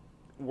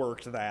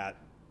worked that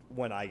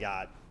when I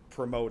got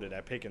promoted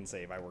at Pick and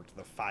Save. I worked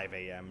the 5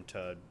 a.m.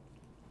 to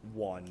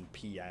 1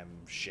 p.m.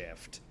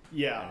 shift.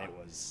 Yeah. And it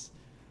was,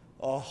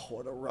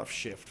 what a rough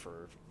shift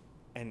for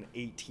an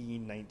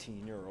 18,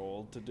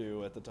 19-year-old to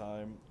do at the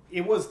time.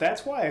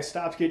 That's why I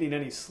stopped getting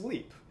any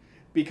sleep,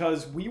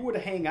 because we would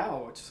hang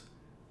out,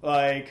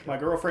 like, my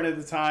girlfriend at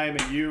the time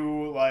and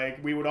you,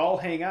 like, we would all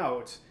hang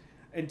out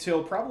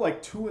until probably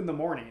like 2 in the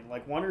morning,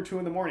 like 1 or 2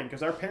 in the morning,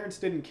 because our parents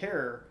didn't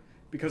care,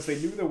 because they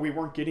knew that we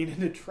weren't getting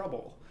into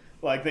trouble.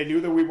 Like, they knew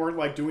that we weren't,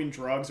 like, doing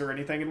drugs or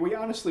anything, and we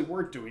honestly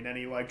weren't doing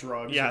any, like,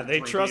 drugs Yeah, or they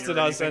drinking trusted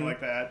or us, anything and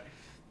like that.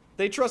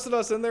 they trusted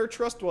us, and their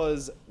trust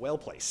was well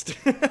placed.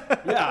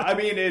 Yeah, I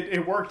mean,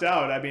 it worked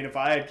out. I mean, if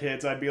I had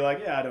kids, I'd be like,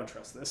 yeah, I don't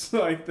trust this.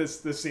 Like,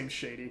 this seems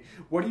shady.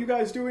 What are you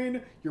guys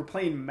doing? You're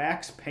playing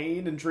Max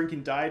Payne and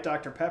drinking Diet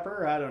Dr.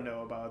 Pepper? I don't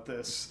know about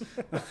this.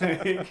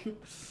 Like,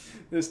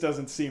 this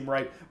doesn't seem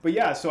right. But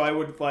yeah, so I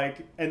would,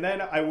 like, and then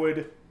I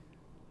would,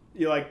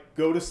 like,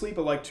 go to sleep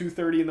at, like,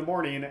 2:30 in the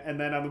morning, and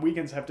then on the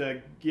weekends have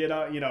to get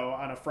up,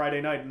 on a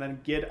Friday night, and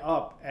then get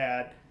up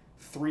at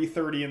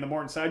 3:30 in the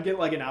morning. So I'd get,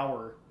 like, an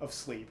hour of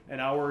sleep, an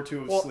hour or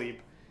two of sleep.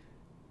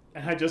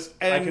 And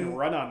I can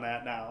run on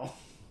that now.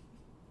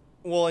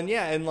 Well, and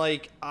yeah, and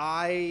like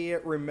I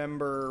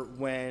remember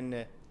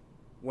when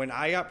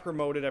I got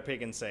promoted at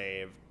Pick and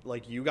Save,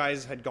 like you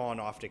guys had gone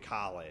off to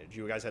college.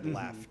 You guys had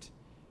left.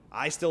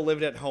 I still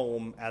lived at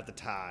home at the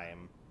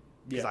time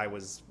because I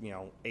was,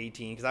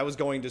 18, because I was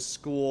going to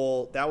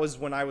school. That was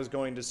when I was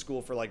going to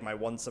school for like my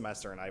one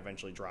semester, and I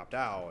eventually dropped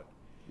out.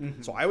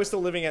 So I was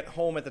still living at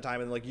home at the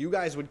time, and like you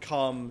guys would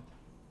come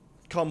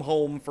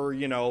home for,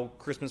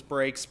 Christmas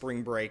break,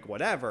 spring break,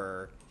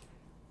 whatever.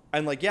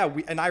 And like, yeah,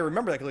 I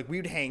remember that, like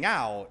we'd hang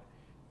out,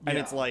 and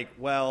it's like,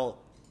 well,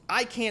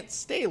 I can't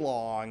stay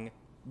long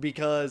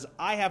because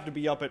I have to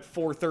be up at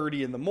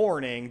 4:30 in the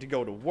morning to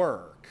go to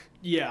work.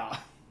 Yeah.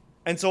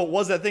 And so it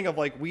was that thing of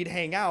like, we'd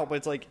hang out, but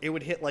it's like, it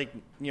would hit like,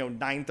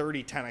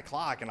 9:30, 10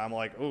 o'clock. And I'm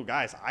like, oh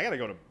guys, I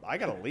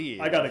gotta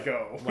leave. I gotta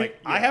go. Like,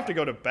 I have to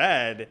go to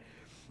bed.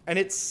 And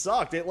it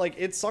sucked.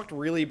 It sucked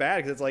really bad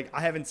because it's like,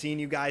 I haven't seen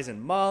you guys in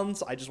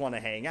months. I just want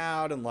to hang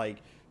out. And like,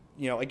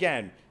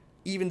 again,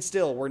 even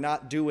still, we're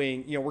not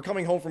doing, we're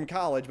coming home from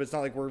college, but it's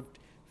not like we're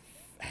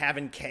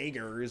having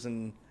kegers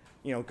and,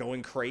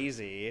 going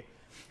crazy.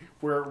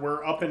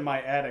 We're up in my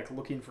attic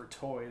looking for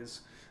toys.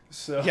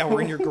 So yeah,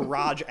 we're in your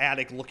garage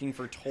attic looking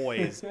for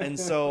toys. And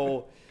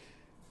so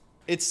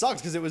it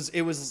sucks because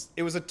it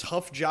was a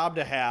tough job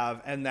to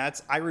have. And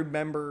I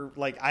remember,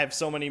 like, I have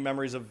so many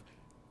memories of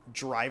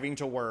driving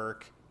to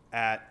work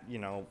at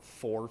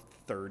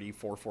 4:30,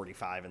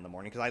 4:45 in the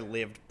morning, because I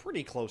lived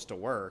pretty close to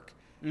work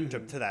to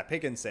that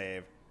Pick and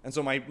Save, and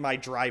so my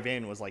drive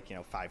in was like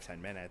 5-10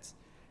 minutes,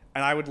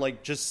 and I would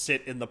like just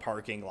sit in the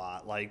parking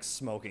lot like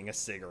smoking a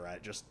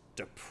cigarette, just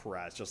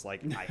depressed, just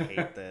like, I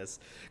hate this,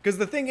 because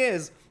the thing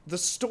is, the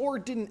store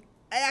didn't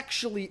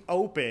actually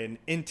open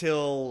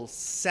until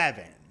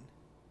 7.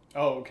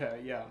 Oh,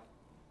 okay, yeah.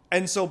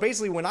 And so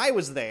basically when I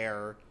was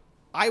there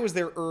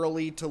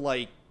early to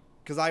like,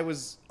 because I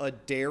was a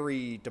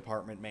dairy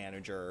department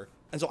manager.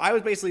 And so I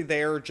was basically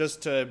there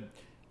just to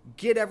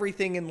get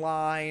everything in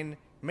line,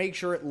 make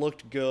sure it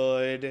looked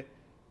good,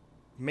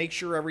 make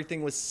sure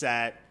everything was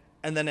set.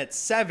 And then at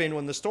 7,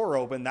 when the store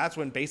opened, that's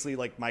when basically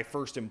like my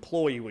first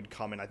employee would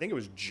come in. I think it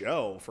was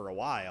Joe for a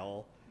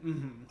while.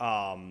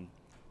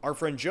 Our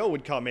friend Joe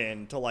would come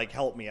in to like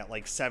help me at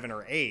like 7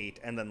 or 8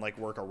 and then like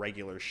work a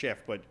regular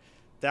shift. But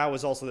that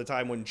was also the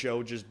time when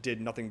Joe just did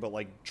nothing but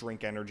like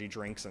drink energy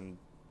drinks and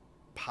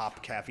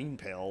pop caffeine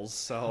pills.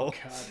 So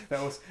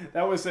God,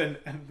 that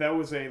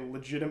was a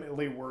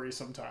legitimately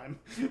worrisome time.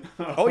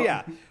 Oh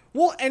yeah.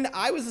 Well, and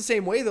I was the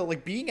same way though.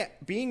 Like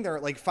being there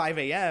at like 5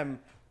 a.m.,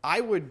 I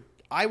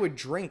would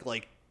drink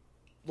like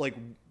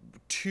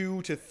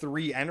 2 to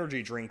 3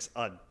 energy drinks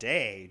a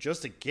day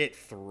just to get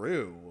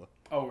through.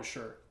 Oh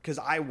sure. Because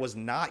I was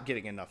not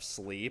getting enough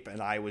sleep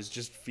and I was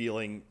just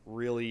feeling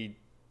really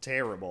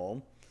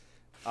terrible.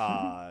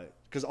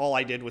 Because all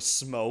I did was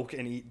smoke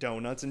and eat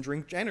donuts and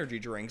drink energy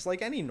drinks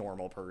like any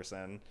normal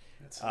person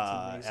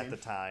at the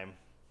time.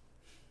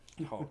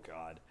 Oh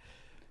God.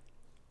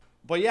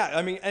 But yeah,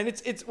 I mean, and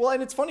it's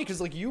funny because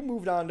like you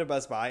moved on to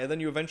Best Buy and then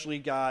you eventually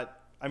got.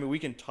 I mean, we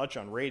can touch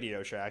on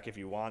Radio Shack if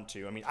you want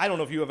to. I mean, I don't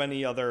know if you have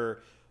any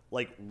other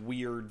like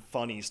weird,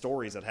 funny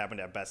stories that happened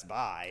at Best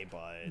Buy,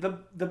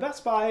 but the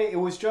Best Buy, it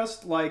was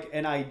just like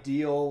an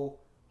ideal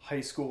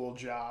high school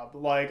job.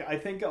 Like, I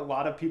think a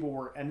lot of people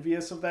were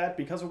envious of that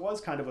because it was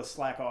kind of a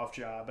slack off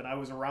job, and I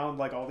was around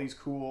like all these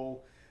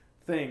cool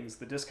things.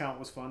 The discount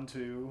was fun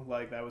too.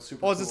 Like, that was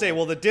super. I was to say,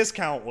 well, the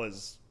discount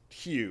was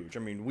huge.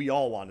 I mean, we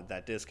all wanted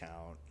that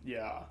discount.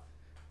 Yeah.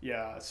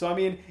 So I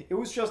mean, it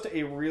was just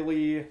a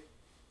really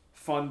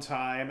fun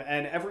time,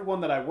 and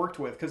everyone that I worked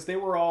with, because they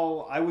were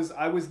all, I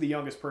was the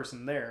youngest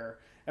person there.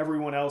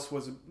 Everyone else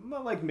was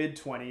like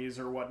mid-20s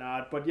or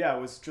whatnot, but yeah,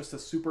 it was just a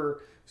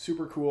super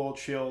cool,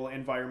 chill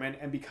environment.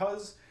 And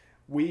because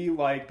we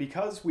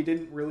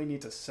didn't really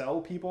need to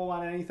sell people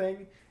on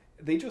anything,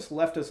 they just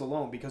left us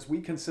alone because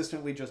we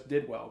consistently just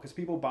did well. Because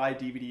people buy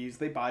DVDs,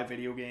 they buy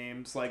video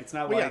games. Like, it's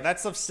not like, yeah, that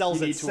stuff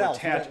sells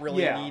itself. You don't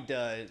really need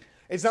to.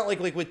 It's not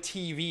like with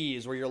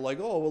TVs where you're like,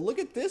 oh, well, look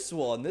at this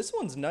one. This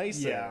one's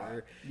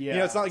nicer.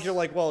 Yeah. It's not like you're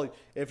like, well,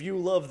 if you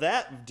love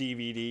that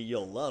DVD,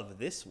 you'll love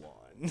this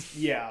one.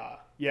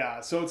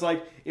 Yeah. So it's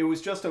like, it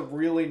was just a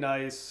really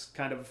nice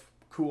kind of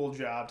cool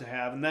job to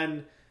have. And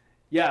then,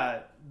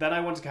 then I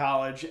went to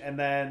college, and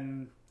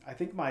then I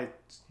think my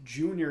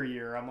junior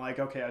year, I'm like,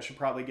 okay, I should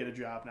probably get a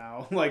job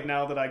now. Like,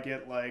 now that I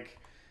get like,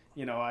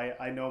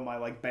 I know my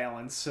like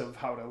balance of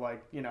how to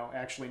like,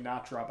 actually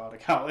not drop out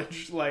of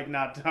college, like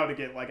not how to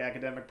get like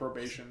academic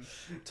probation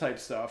type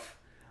stuff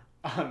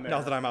on there.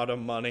 Now that I'm out of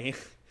money.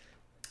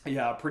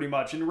 Yeah, pretty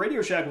much. And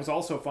Radio Shack was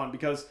also fun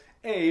because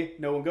A,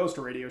 no one goes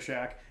to Radio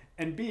Shack,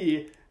 and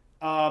B,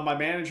 my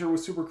manager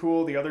was super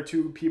cool. The other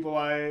two people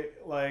I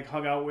like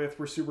hung out with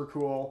were super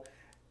cool,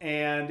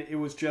 and it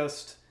was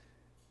just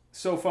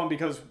so fun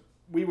because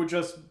we would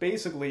just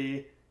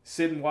basically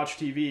sit and watch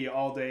TV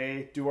all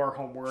day, do our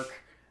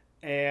homework,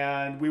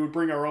 and we would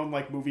bring our own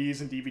like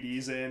movies and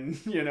DVDs in,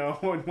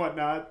 and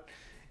whatnot.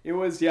 It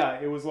was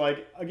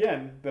like,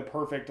 again, the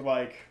perfect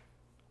like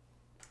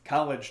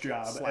college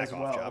job as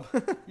well.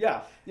 Job.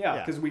 yeah,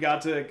 because we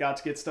got to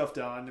get stuff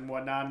done and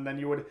whatnot, and then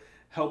you would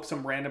help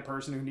some random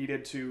person who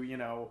needed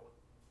to,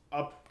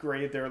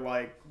 upgrade their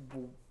like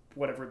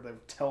whatever the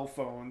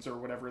telephones or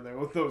whatever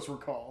those were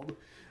called,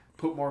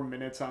 put more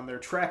minutes on their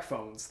track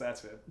phones.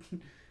 That's it.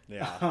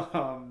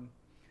 Yeah.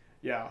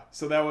 Yeah.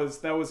 So that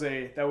was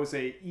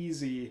a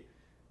easy,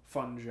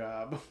 fun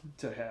job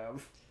to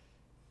have.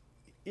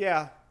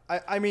 Yeah.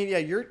 I mean, yeah,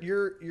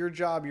 your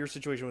job, your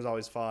situation was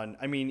always fun.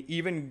 I mean,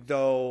 even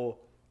though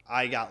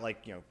I got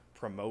like,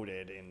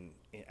 promoted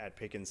at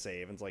Pick and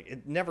Save, and it's like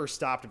it never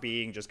stopped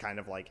being just kind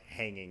of like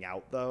hanging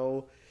out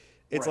though.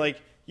 It's right.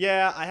 like,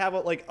 yeah, I have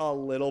a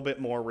little bit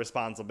more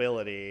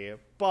responsibility,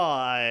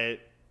 but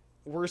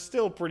we're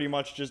still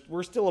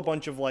we're still a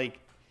bunch of like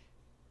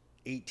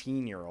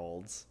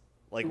 18-year-olds.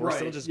 Like we're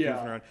still just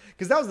goofing around.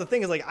 Because that was the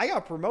thing, is like I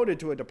got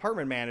promoted to a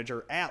department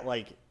manager at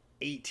like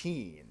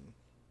 18.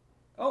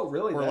 Oh,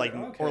 really? Or like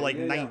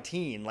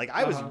 19. Yeah. Like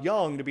I was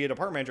young to be a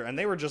department manager, and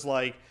they were just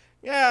like,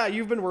 yeah,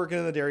 you've been working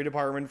in the dairy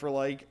department for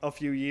like a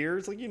few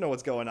years. Like, you know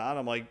what's going on.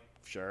 I'm like,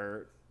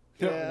 sure.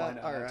 Yeah, why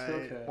not? All right.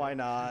 Okay. Why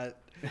not?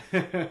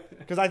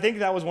 Because I think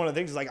that was one of the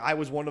things, is like I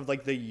was one of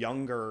like the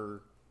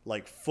younger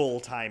like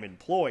full-time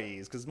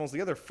employees, because most of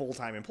the other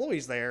full-time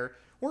employees there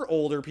were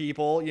older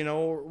people,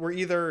 were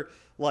either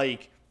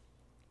like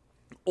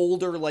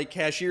older like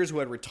cashiers who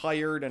had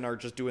retired and are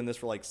just doing this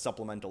for like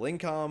supplemental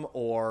income,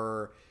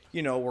 or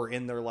were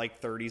in their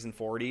like 30s and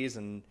 40s,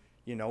 and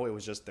it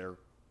was just the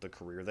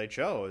career they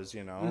chose,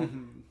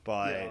 Mm-hmm.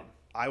 But yeah.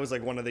 I was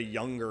like one of the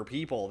younger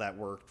people that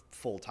worked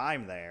full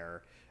time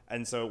there,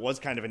 and so it was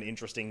kind of an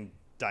interesting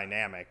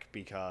dynamic,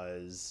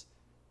 because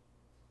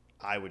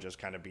I would just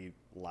kind of be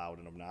loud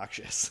and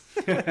obnoxious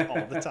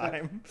all the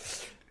time.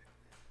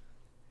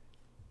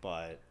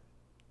 But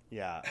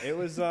yeah, it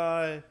was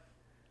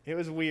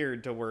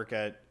weird to work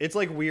at. It's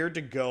like weird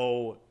to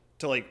go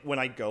to, like, when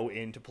I go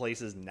into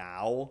places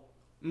now,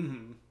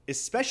 mm-hmm.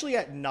 especially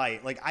at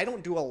night. Like I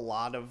don't go to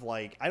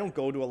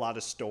a lot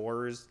of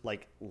stores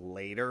like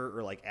later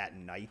or like at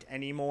night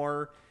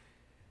anymore.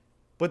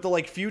 But the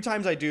like few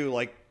times I do,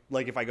 like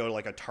if I go to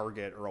like a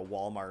Target or a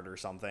Walmart or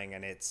something,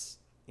 and it's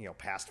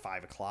past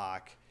 5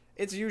 o'clock,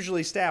 it's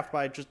usually staffed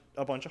by just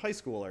a bunch of high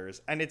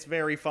schoolers, and it's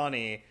very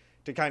funny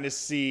to kind of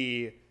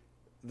see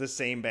the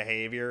same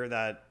behavior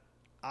that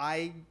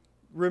I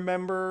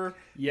remember.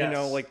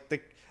 Yes.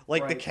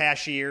 The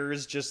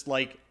cashiers just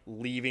like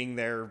leaving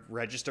their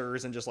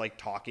registers and just like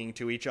talking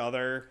to each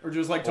other, or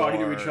just like talking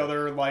to each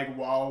other like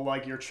while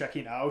like you're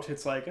checking out.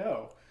 It's like,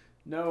 oh,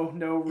 no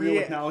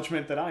real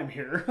acknowledgement that I'm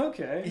here.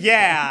 Okay.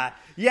 Yeah,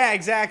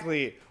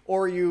 exactly.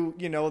 Or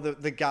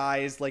the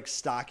guys like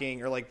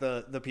stocking, or like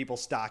the people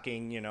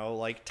stocking,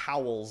 like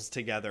towels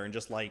together and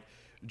just like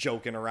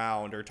joking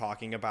around, or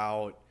talking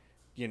about,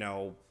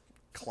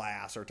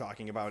 class, or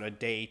talking about a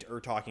date, or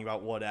talking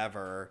about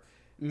whatever.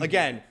 Mm-hmm.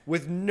 Again,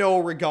 with no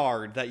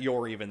regard that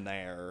you're even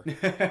there.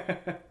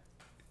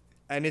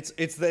 And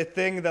it's the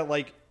thing that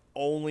like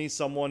only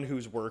someone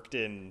who's worked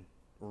in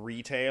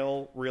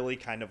retail really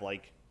kind of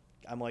like,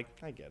 I'm like,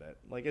 I get it.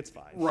 Like, it's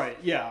fine. Right.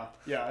 Yeah.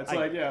 It's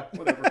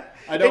whatever.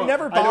 It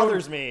never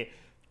bothers me.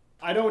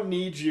 I don't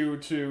need you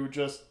to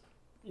just,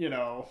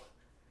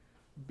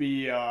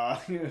 be,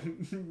 what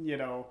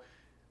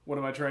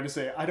am I trying to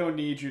say? I don't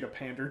need you to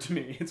pander to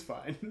me. It's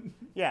fine.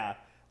 Yeah.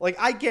 Like,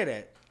 I get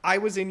it. I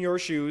was in your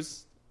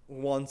shoes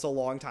once a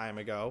long time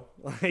ago.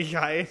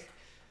 Like,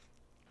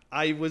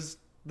 I was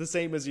the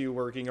same as you,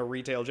 working a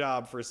retail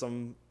job for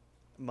some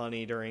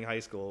money during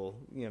high school,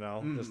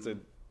 just to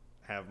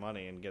have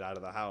money and get out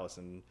of the house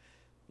and,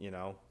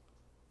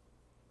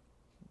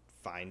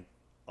 find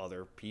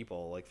other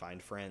people, like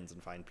find friends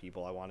and find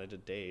people I wanted to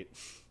date.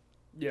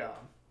 Yeah.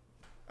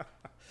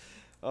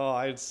 Oh,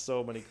 I had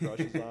so many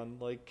crushes on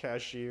like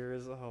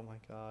cashiers. Oh my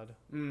God.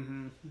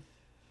 Mm-hmm.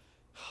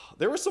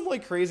 There was some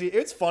like crazy.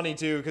 It's funny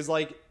too, because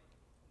like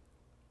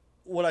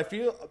what I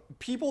feel,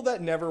 people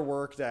that never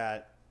worked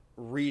at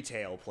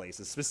retail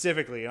places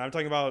specifically, and I'm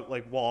talking about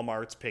like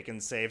Walmart's, Pick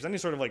and Saves, any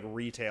sort of like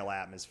retail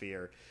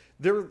atmosphere,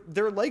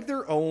 they're like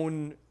their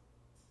own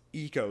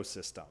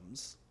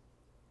ecosystems.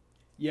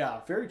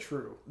 Yeah, very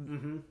true.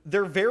 Mm-hmm.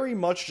 They're very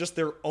much just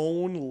their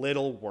own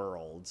little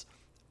worlds.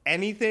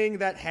 Anything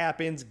that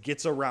happens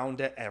gets around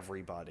to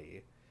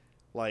everybody.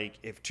 Like,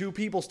 if two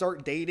people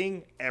start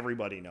dating,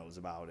 everybody knows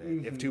about it.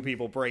 Mm-hmm. If two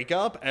people break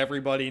up,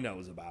 everybody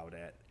knows about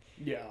it.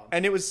 Yeah.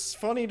 And it was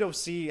funny to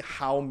see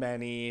how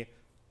many,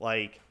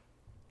 like,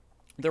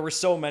 there were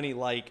so many,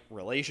 like,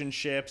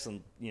 relationships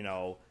and, you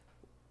know,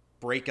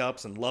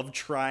 breakups and love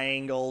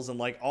triangles and,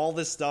 like, all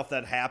this stuff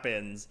that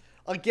happens.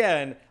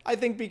 Again, I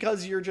think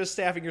because you're just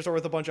staffing your store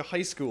with a bunch of high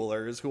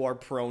schoolers who are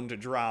prone to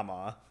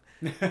drama.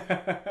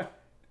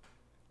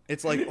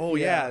 It's like, oh,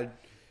 yeah,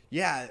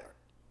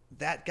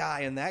 that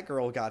guy and that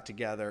girl got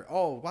together.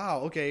 Oh,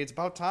 wow, okay, it's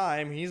about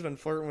time. He's been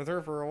flirting with her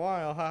for a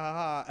while, ha ha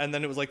ha. And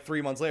then it was like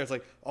 3 months later, it's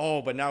like,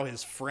 oh, but now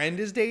his friend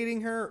is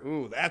dating her?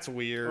 Ooh, that's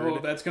weird. Oh,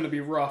 that's going to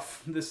be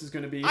rough. This is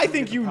going to be... I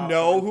think you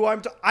know who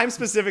I'm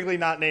specifically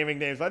not naming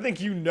names, but I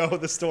think you know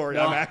the story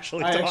I'm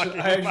actually talking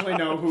about. I actually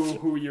know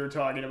who you're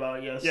talking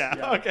about, yes.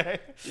 Yeah, okay.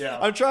 Yeah.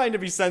 I'm trying to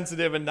be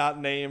sensitive and not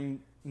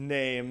name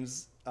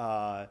names.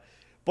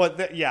 But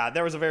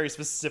there was a very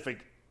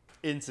specific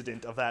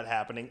incident of that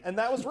happening, and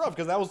that was rough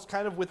because that was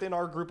kind of within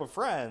our group of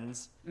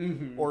friends,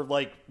 or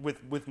like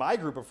with my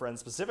group of friends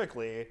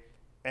specifically,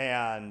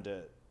 and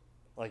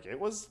like it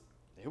was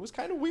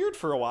kind of weird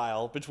for a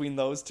while between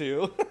those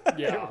two.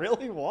 Yeah. It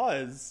really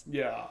was.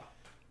 Yeah.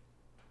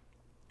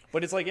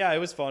 But it's like, yeah, it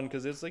was fun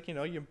because it's like, you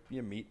know, you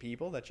meet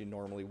people that you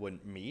normally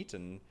wouldn't meet,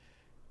 and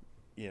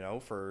you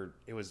know,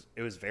 it was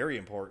very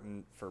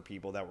important for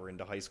people that were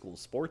into high school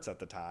sports at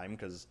the time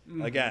because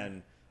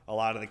again, a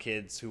lot of the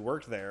kids who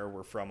worked there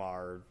were from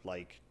our,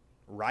 like,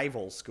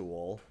 rival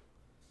school.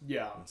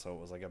 Yeah. And so it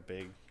was like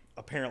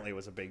apparently it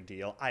was a big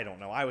deal. I don't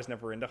know. I was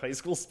never into high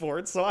school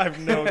sports, so I have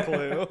no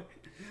clue.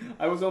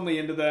 I was only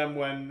into them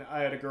when I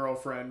had a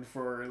girlfriend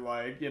for,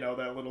 like, you know,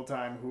 that little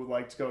time who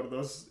liked to go to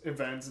those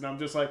events. And I'm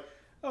just like,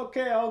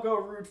 okay, I'll go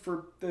root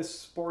for this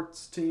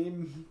sports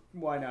team.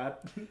 Why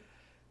not?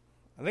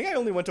 I think I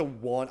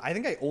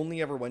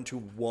only ever went to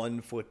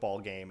one football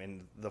game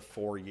in the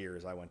 4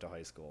 years I went to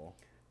high school.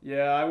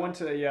 Yeah,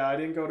 I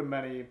didn't go to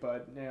many,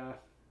 but yeah.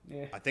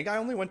 I think I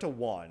only went to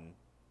one,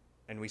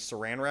 and we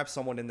saran wrapped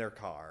someone in their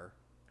car.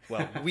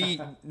 Well,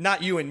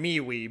 not you and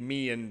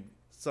me and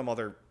some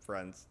other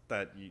friends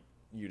that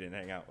you didn't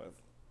hang out with.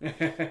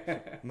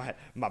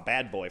 My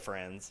bad boy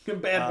friends.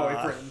 Bad boy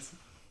friends.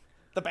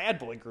 The bad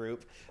boy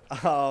group.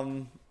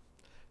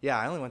 Yeah,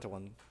 I only went to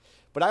one.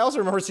 But I also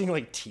remember seeing,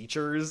 like,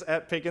 teachers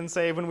at Pick and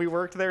Save when we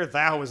worked there.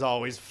 That was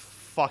always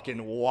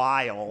fucking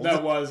wild.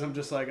 I'm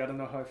just like, I don't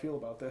know how I feel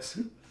about this.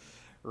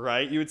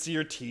 Right? You would see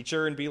your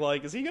teacher and be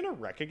like, is he going to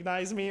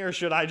recognize me or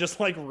should I just,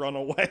 like, run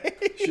away?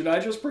 Should I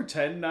just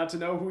pretend not to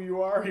know who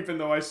you are even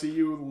though I see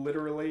you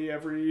literally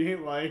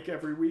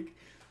every week?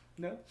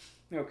 No?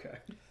 Okay.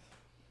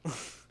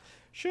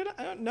 Should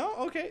I? No?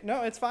 Okay.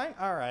 No, it's fine.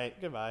 All right.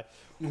 Goodbye.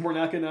 We're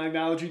not going to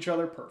acknowledge each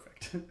other?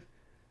 Perfect.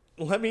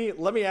 Let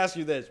me ask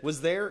you this.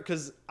 Was there,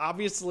 because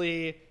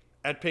obviously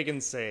at Pick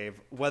and Save,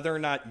 whether or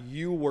not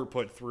you were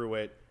put through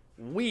it,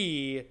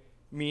 we,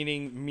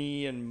 meaning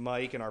me and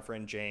Mike and our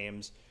friend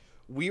James,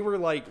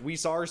 we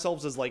saw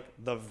ourselves as like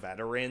the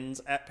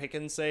veterans at Pick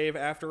and Save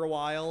after a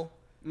while.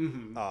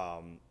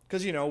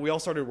 Because, you know, we all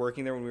started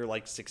working there when we were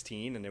like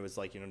 16, and it was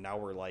like, you know, now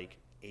we're like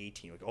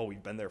 18. Like, oh,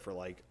 we've been there for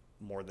like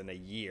more than a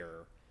year.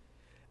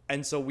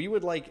 And so we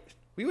would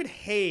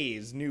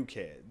haze new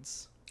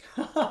kids.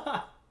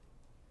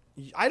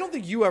 I don't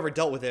think you ever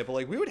dealt with it, but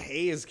like we would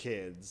haze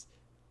kids,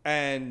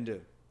 and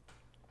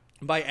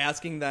by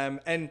asking them,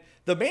 and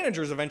the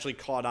managers eventually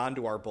caught on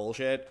to our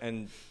bullshit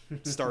and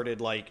started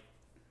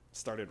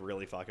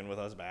really fucking with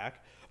us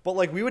back. But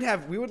like we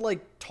would like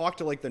talk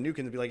to like the new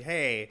kids and be like,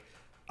 hey,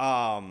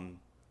 can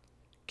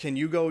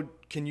you go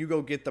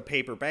get the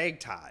paper bag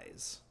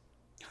ties?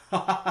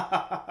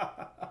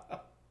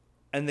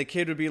 And the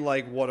kid would be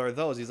like, what are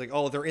those? He's like,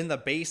 oh, they're in the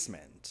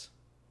basement.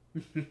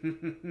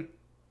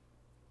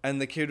 And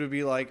the kid would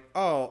be like,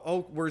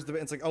 oh, where's the...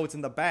 It's like, oh, it's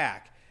in the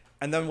back.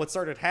 And then what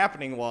started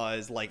happening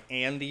was, like,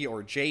 Andy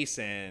or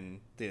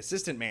Jason, the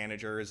assistant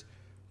managers,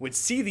 would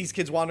see these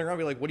kids wandering around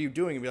and be like, what are you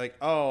doing? And be like,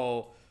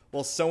 oh,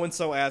 well,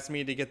 so-and-so asked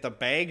me to get the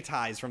bag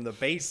ties from the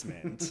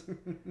basement.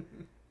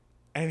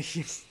 And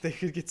they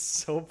could get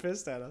so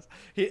pissed at us.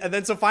 And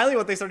then so finally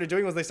what they started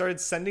doing was they started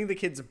sending the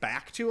kids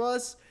back to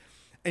us.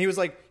 And he was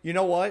like, you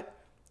know what?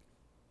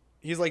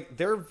 He's like,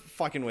 they're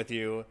fucking with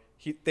you.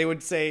 They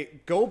would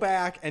say, go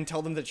back and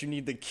tell them that you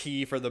need the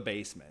key for the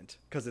basement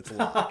because it's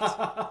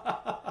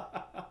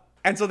locked.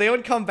 And so they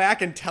would come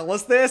back and tell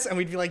us this, and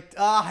we'd be like,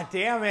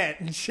 damn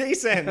it,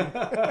 Jason.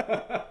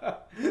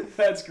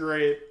 That's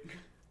great.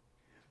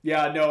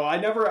 Yeah, no, I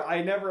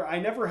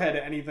never had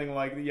anything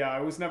like,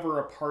 I was never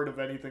a part of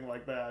anything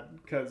like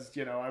that because,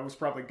 you know, I was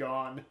probably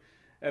gone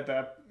at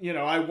that, you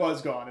know, I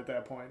was gone at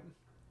that point.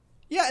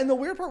 Yeah, and the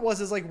weird part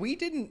is like, we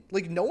didn't,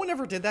 like, no one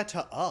ever did that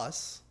to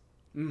us.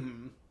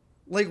 Mm-hmm.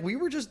 Like, we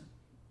were just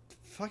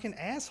fucking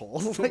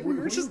assholes. Like, we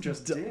were just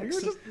dicks.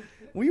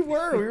 We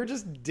were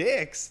just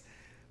dicks.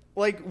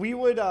 Like, we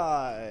would,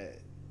 our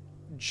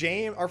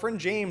friend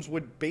James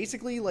would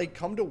basically, like,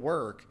 come to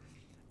work,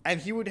 and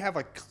he would have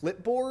a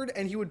clipboard,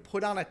 and he would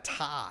put on a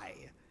tie.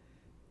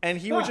 And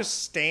he would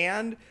just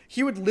stand.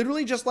 He would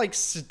literally just, like,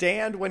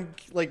 stand when,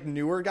 like,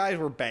 newer guys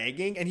were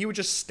bagging, and he would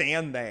just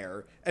stand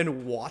there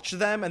and watch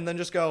them, and then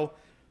just go,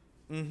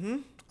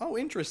 Oh,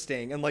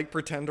 interesting. And like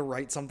pretend to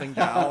write something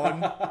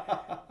down.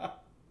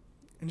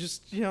 And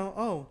just,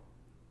 oh,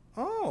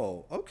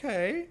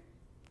 okay.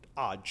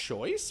 Odd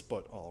choice,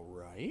 but all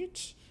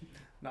right.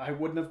 No, I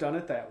wouldn't have done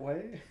it that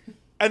way.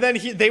 And then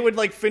they would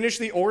like finish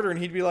the order and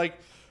he'd be like,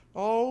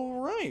 all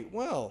right,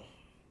 well,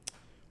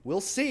 we'll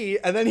see.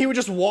 And then he would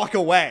just walk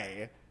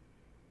away.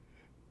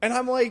 And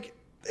I'm like,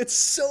 it's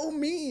so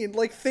mean.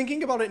 Like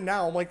thinking about it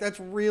now, I'm like, that's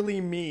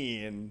really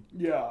mean.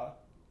 Yeah.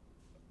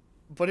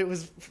 But it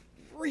was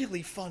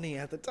really funny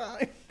at the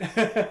time.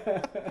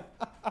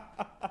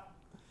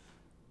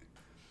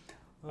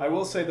 I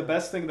will say the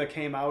best thing that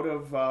came out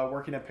of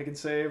working at Pick and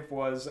Save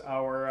was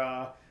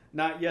our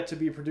not yet to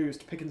be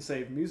produced Pick and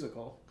Save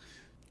musical.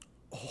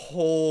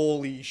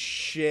 Holy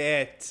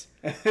shit.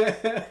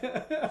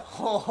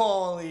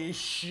 Holy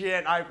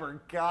shit, I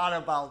forgot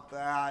about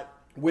that.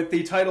 With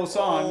the title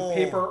song,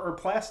 Paper or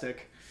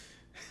Plastic.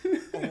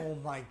 Oh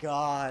my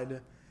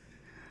god.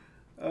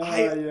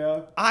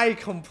 Yeah. I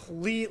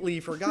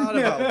completely forgot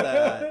about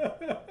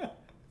that.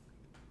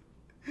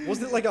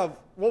 Was it like a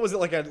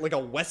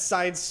West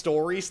Side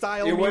Story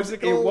style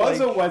musical? It was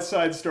a West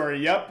Side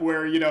Story, yep,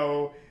 where,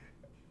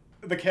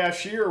 the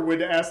cashier would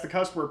ask the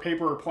customer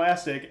paper or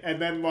plastic, and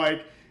then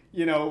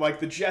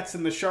the Jets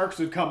and the Sharks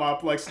would come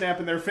up, like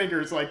snapping their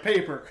fingers like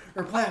paper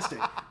or plastic,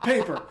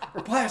 paper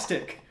or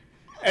plastic.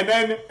 And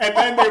then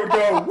they would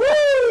go,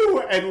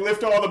 woo! And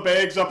lift all the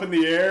bags up in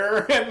the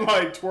air and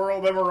like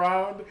twirl them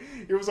around.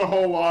 It was a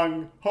whole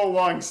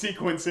long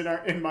sequence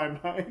in my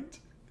mind.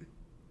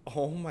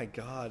 Oh my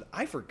god,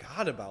 I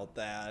forgot about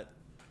that.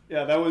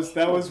 Yeah, that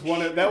was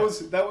one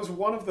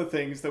of the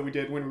things that we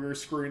did when we were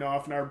screwing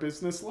off in our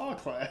business law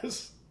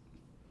class.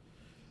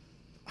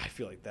 I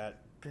feel like that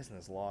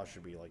business law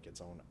should be like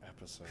its own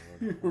episode.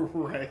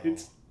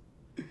 Right.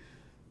 Oh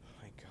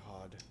my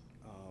god.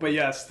 But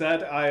yes,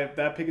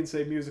 that Pick and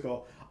Save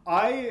musical.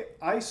 I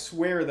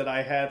swear that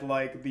I had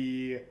like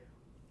the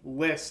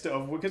list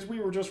of, because we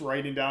were just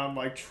writing down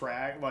like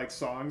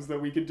songs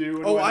that we could do.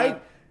 And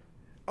whatnot.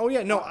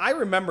 I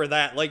remember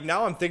that. Like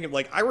now I'm thinking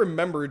like I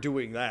remember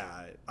doing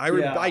that.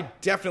 I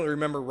definitely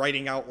remember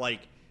writing out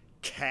like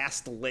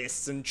cast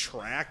lists and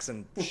tracks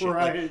and shit.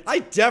 Right. Like, I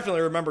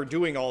definitely remember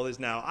doing all this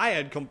now. I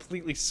had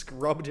completely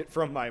scrubbed it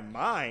from my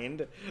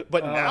mind,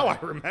 but now I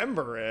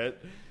remember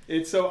it.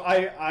 It's so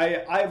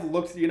I've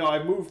looked,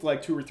 I've moved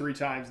like 2 or 3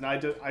 times, and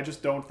I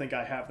just don't think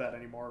I have that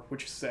anymore,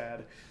 which is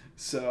sad.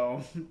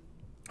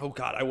 Oh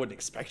god, I wouldn't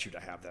expect you to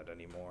have that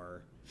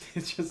anymore.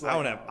 It's just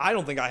I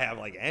don't think I have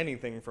like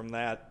anything from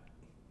that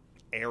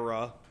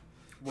era.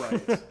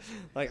 Right.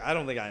 Like I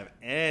don't think I have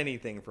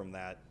anything from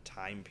that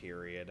time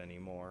period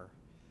anymore.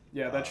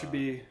 Yeah, that should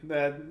be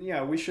that.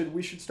 Yeah, we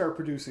should start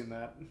producing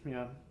that.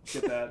 Yeah,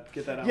 get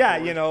that out.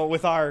 Yeah,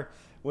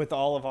 with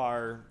all of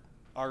our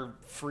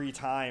free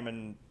time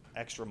and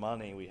extra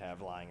money we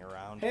have lying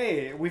around.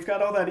 Hey, we've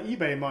got all that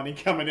eBay money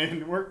coming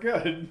in. We're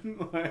good.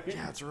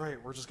 Yeah, that's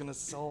right. We're just gonna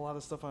sell a lot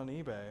of stuff on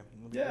eBay.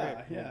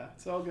 Yeah,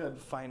 it's all good.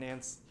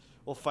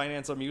 We'll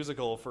finance a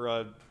musical for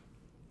a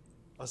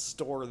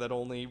store that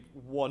only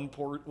one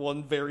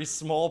very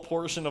small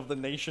portion of the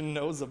nation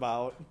knows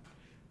about.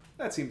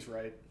 That seems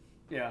right.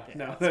 Yeah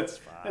no,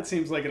 that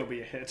seems like it'll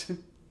be a hit.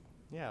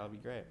 Yeah, it'll be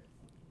great.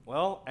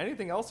 Well,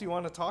 anything else you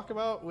want to talk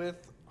about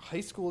with high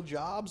school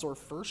jobs or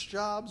first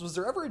jobs? Was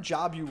there ever a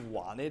job you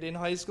wanted in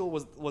high school?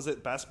 Was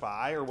it Best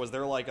Buy, or was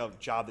there like a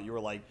job that you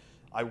were like,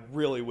 I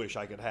really wish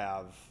I could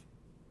have?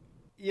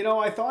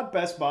 I thought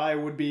Best Buy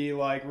would be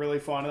like really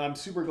fun, and I'm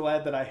super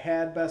glad that I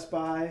had Best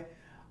Buy.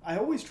 I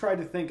always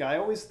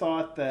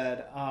thought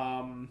that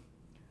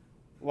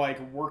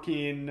like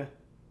working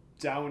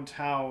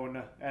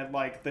downtown at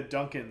like the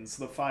Dunkin's,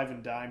 the 5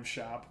 and Dime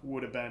shop,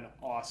 would have been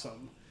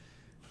awesome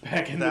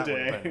back in the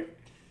day.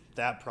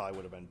 That probably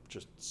would have been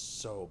just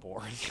so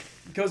boring.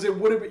 Because it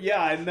would have been,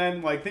 yeah, and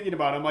then like thinking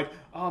about it, I'm like,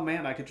 oh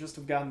man, I could just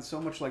have gotten so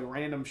much like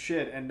random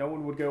shit and no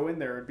one would go in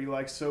there. It'd be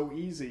like so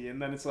easy.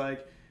 And then it's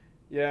like,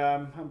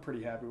 yeah, I'm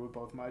pretty happy with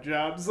both my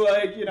jobs.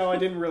 Like, I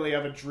didn't really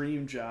have a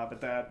dream job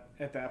at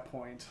that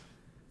point.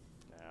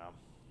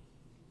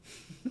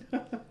 Yeah.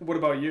 What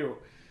about you?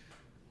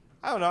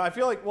 I don't know. I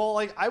feel like,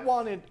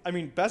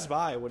 Best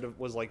Buy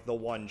was like the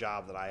one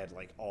job that I had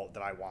like all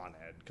that I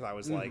wanted, because I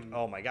was like,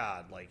 oh my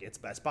god, like it's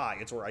Best Buy.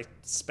 It's where I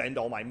spend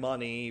all my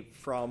money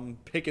from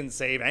Pick and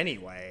Save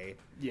anyway.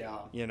 Yeah.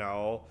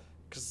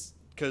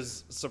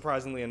 Because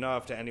surprisingly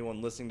enough, to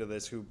anyone listening to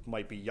this who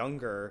might be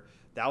younger,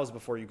 that was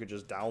before you could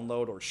just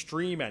download or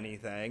stream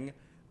anything.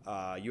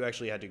 You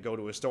actually had to go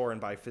to a store and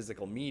buy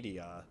physical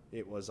media.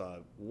 It was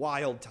a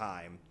wild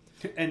time.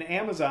 And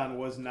Amazon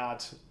was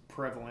not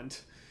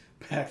prevalent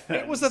back then.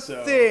 It was a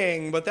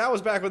thing, but that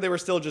was back when they were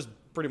still just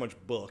pretty much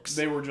books.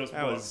 They were just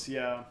books,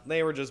 yeah.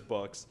 They were just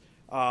books.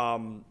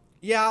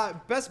 Yeah,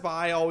 Best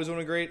Buy always would have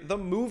been great. The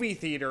movie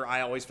theater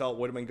I always felt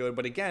would have been good,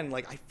 but again,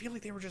 like I feel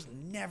like they were just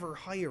never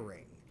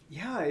hiring.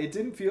 Yeah, it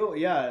didn't feel.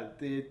 Yeah,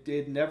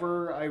 it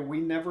never.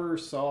 We never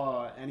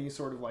saw any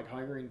sort of like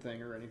hiring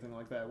thing or anything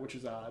like that, which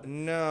is odd.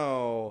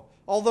 No.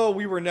 Although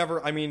we were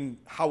never, I mean,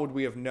 how would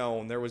we have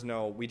known?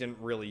 We didn't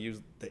really use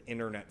the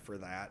internet for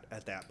that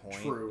at that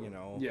point. True. You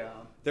know? Yeah.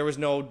 There was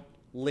no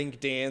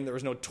LinkedIn, there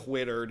was no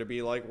Twitter to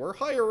be like, we're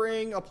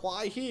hiring,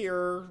 apply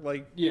here.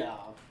 Like, Yeah.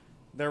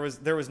 there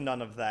was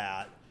none of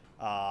that.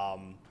 Yeah, I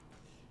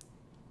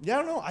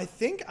don't know. I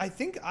think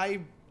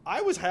I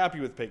was happy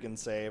with Pick and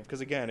Save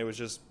because, again, it was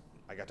just,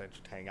 I got to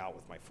hang out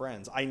with my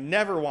friends. I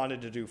never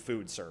wanted to do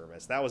food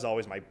service. That was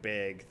always my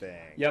big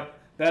thing. Yep.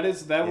 That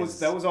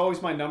was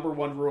always my number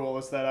one rule,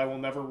 is that I will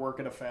never work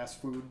at a fast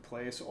food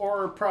place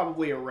or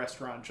probably a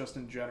restaurant just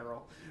in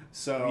general.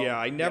 So yeah,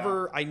 I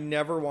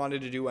never wanted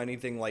to do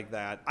anything like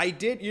that. I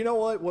did, you know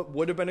what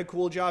would have been a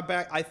cool job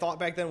I thought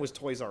back then was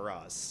Toys R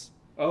Us.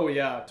 Oh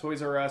yeah,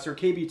 Toys R Us or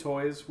KB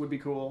Toys would be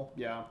cool.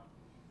 Yeah.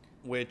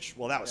 Which,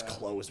 well, that was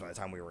closed by the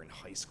time we were in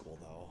high school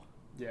though.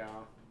 Yeah.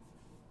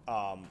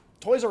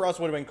 Toys R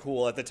Us would have been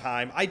cool at the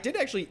time. I did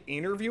actually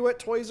interview at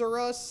Toys R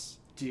Us.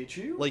 Did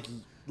you?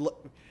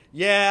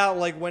 Yeah,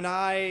 like when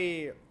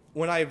I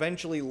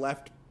eventually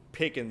left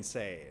Pick and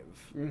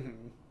Save,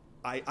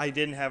 I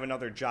didn't have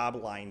another job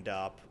lined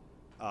up,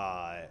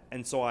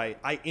 and so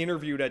I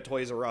interviewed at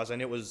Toys R Us,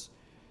 and it was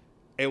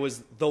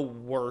the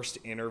worst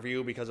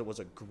interview because it was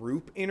a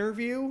group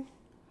interview.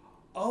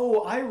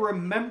 Oh, I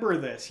remember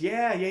this.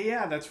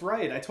 Yeah, that's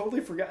right. I totally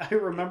forgot. I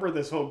remember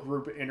this whole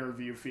group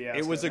interview fiasco.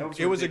 It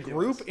was a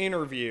group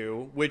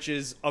interview, which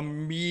is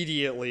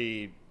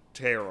immediately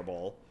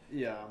terrible.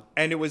 Yeah.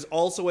 And it was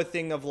also a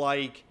thing of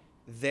like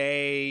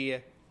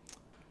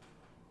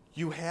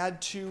you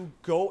had to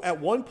go, at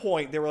one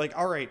point they were like,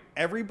 all right,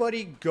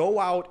 everybody go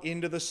out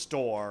into the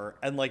store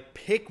and like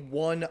pick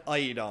one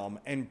item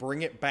and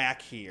bring it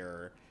back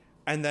here,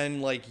 and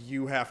then like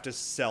you have to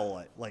sell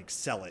it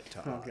to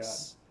us. God.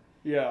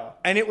 Yeah.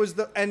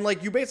 And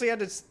like you basically had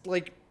to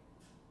like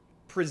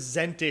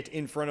present it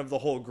in front of the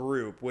whole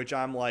group, which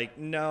I'm like,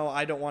 no,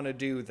 I don't want to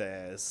do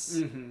this.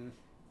 Mm-hmm.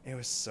 It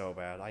was so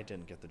bad. I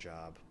didn't get the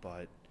job,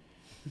 but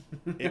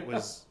it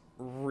was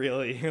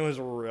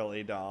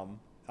really dumb.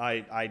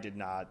 I did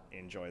not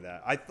enjoy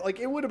that.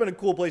 It would have been a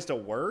cool place to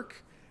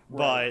work,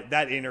 right, but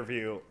that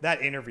interview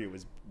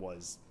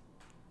was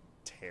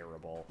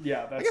terrible.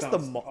 Yeah, that I guess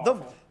sounds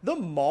awful. the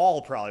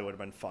mall probably would have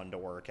been fun to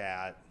work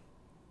at.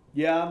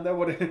 Yeah, that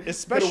would have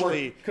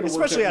especially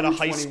at a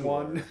high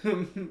school.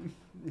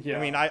 Yeah. I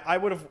mean, I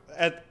would have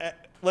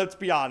let's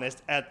be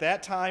honest, at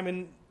that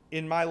time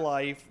in my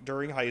life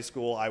during high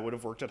school, I would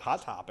have worked at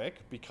Hot Topic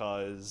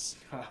because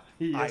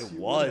yes,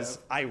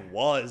 I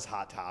was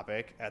Hot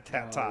Topic at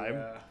that time.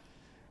 Yeah.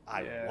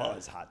 I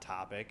was Hot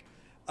Topic.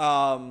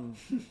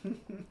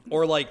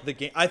 Or like the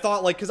game. I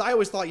thought like, because I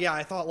always thought,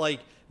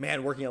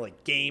 man, working at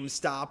like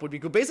GameStop would be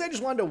cool. Basically, I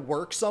just wanted to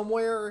work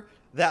somewhere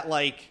that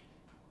like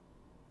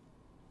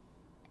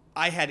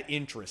I had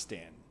interest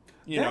in.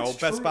 That's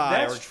Best true.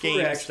 Buy That's or true,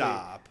 GameStop.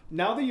 Actually.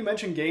 Now that you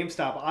mention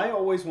GameStop, I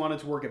always wanted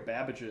to work at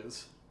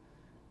Babbage's.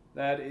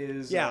 That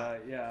is,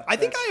 yeah. I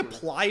think I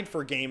applied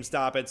for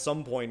GameStop at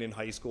some point in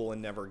high school and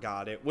never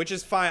got it, which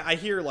is fine. I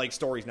hear like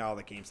stories now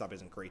that GameStop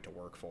isn't great to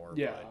work for.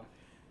 Yeah.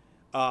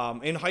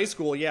 But, in high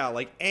school, yeah,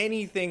 like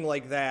anything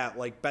like that,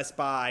 like Best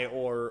Buy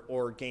or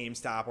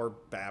GameStop or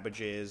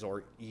Babbage's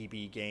or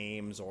EB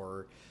Games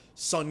or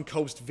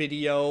Suncoast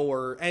Video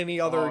or any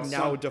other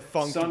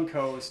defunct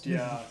Suncoast,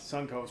 yeah.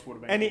 Suncoast would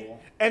have been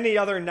cool. Any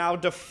other now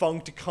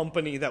defunct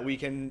company that we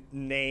can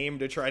name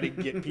to try to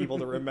get people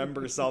to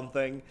remember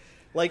something.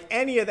 Like,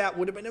 any of that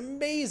would have been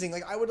amazing.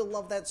 Like, I would have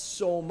loved that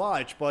so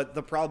much. But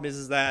the problem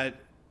is that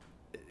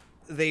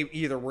they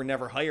either were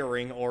never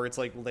hiring, or it's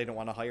like, well, they don't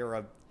want to hire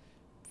a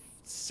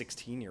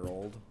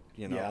 16-year-old,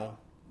 Yeah.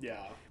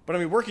 But, I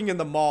mean, working in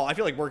the mall, I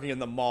feel like working in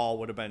the mall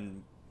would have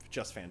been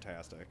just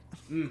fantastic.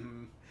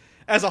 Mm-hmm.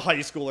 As a high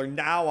schooler,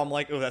 now I'm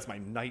like, oh, that's my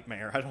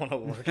nightmare. I don't want to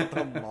work at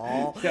the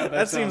mall. Yeah,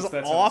 that seems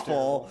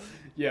awful. Sounds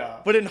yeah.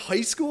 But in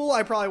high school,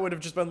 I probably would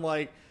have just been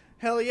like,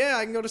 hell yeah,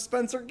 I can go to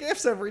Spencer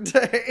Gifts every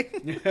day.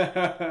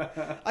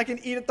 I can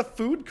eat at the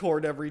food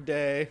court every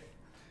day.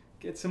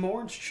 Get some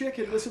orange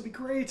chicken. This will be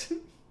great.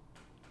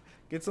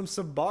 Get some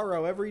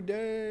Sbarro every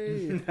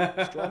day.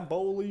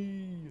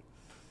 Stromboli.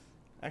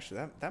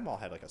 Actually, that mall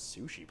had like a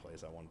sushi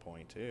place at one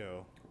point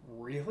too.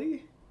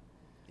 Really?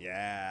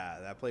 Yeah,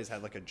 that place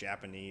had like a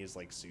Japanese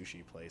like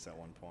sushi place at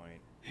one point.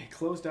 It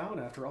closed down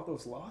after all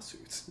those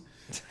lawsuits.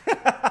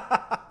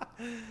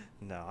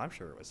 No, I'm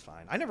sure it was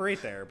fine. I never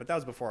ate there, but that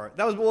was before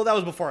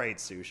I ate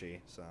sushi.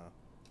 So.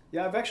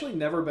 Yeah, I've actually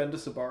never been to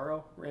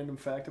Sbarro. Random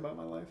fact about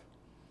my life.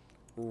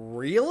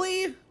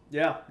 Really?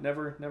 Yeah,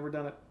 never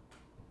done it.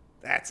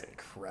 That's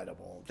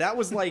incredible. That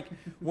was like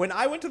when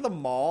I went to the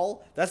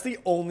mall, that's the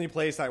only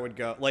place I would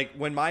go. Like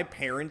when my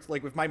parents,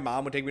 like if my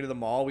mom would take me to the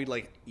mall, we'd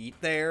like eat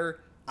there.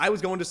 I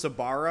was going to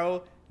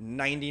Sbarro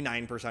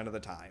 99% of the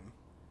time.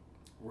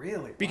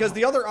 Really? Because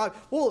the other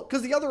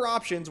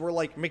options were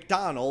like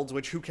McDonald's,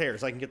 which who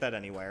cares? I can get that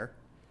anywhere.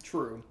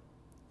 True.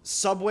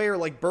 Subway or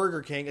like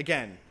Burger King,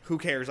 again, who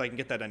cares? I can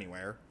get that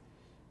anywhere.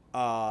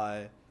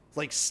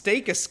 like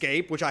Steak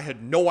Escape, which I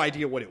had no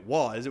idea what it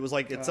was. It was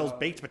like it sells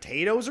baked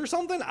potatoes or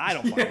something. I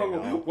don't fucking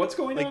know. What's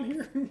going on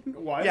here?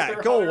 Why is there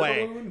a go hot air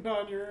away. balloon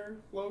on your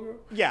logo?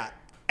 Yeah.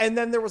 And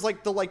then there was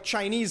like the like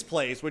Chinese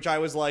place, which I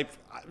was like,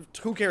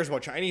 who cares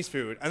about Chinese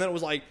food? And then it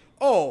was like,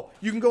 oh,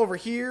 you can go over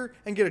here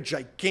and get a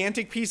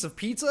gigantic piece of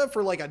pizza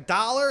for like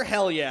 $1.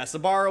 Hell yeah,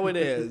 Sbarro it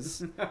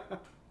is.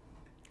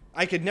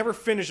 I could never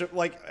finish it.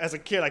 Like as a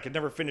kid, I could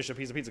never finish a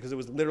piece of pizza because it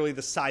was literally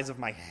the size of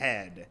my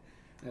head.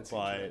 That's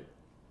But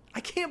I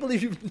can't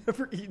believe you've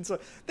never eaten so.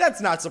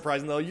 That's not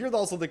surprising though. You're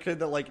also the kid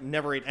that like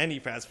never ate any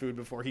fast food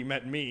before he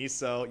met me,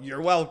 so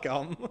you're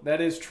welcome.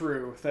 That is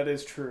true. That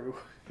is true.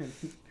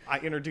 I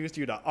introduced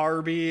you to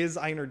Arby's.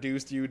 I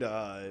introduced you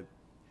to.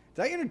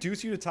 Did I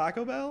introduce you to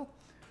Taco Bell?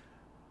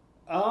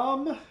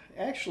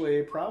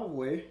 Actually,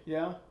 probably,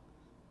 yeah.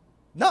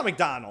 Not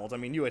McDonald's. I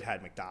mean, you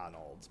had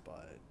McDonald's,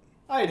 but.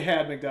 I'd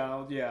had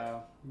McDonald's, yeah.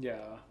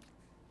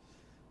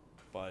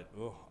 But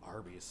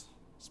Arby's.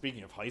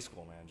 Speaking of high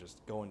school, man,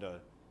 just going to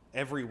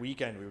every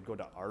weekend we would go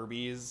to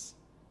Arby's,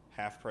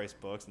 Half Price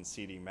Books, and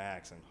CD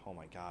Maxx, and oh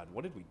my god,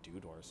 what did we do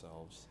to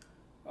ourselves?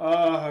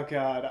 Oh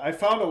god, I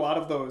found a lot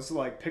of those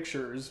like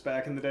pictures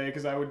back in the day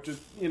because I would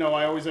just,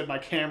 I always had my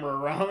camera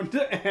around,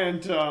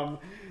 and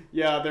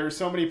there's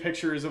so many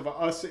pictures of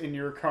us in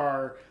your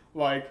car,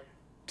 like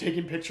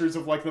taking pictures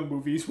of like the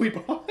movies we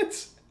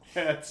bought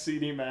at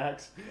CD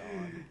Maxx.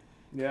 God.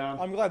 Yeah,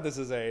 I'm glad this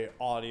is a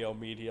audio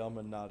medium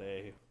and not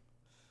a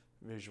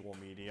visual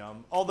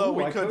medium. Although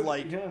we could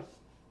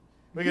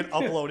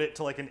upload it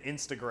to like an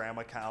Instagram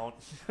account.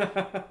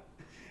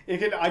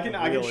 I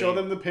can show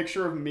them the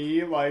picture of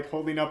me like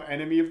holding up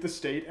Enemy of the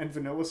State and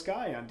Vanilla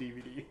Sky on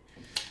DVD.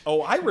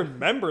 Oh, I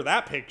remember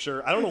that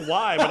picture. I don't know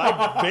why, but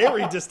I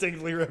very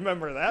distinctly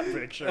remember that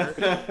picture.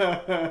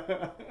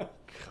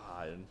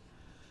 God.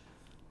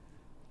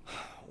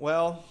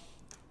 Well,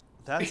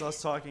 that's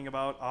us talking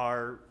about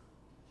our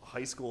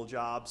high school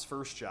jobs,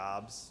 first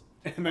jobs.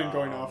 And then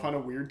going off on a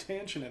weird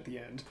tangent at the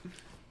end.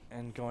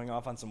 And going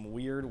off on some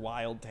weird,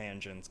 wild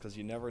tangents, because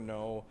you never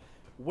know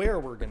where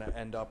we're going to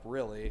end up,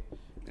 really.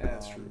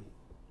 That's true.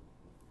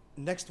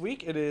 Next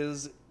week, it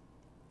is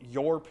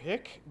your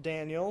pick,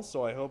 Daniel,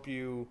 so I hope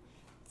you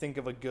think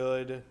of a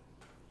good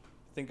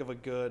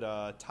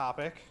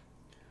topic.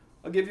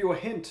 I'll give you a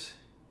hint.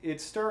 It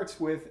starts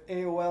with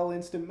AOL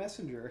Instant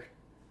Messenger.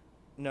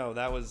 No,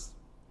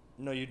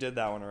 you did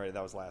that one already.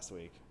 That was last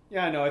week.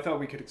 Yeah, I know. I thought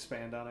we could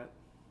expand on it.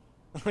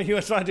 You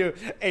just want to do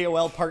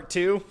AOL Part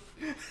 2?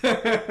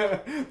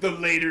 The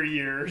later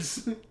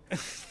years.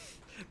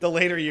 The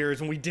later years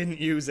when we didn't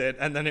use it,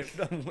 and then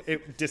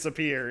it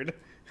disappeared.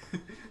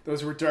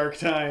 Those were dark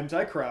times.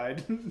 I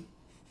cried.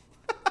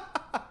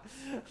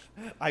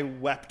 I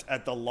wept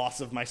at the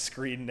loss of my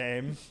screen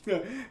name.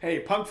 Hey,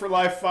 Punk for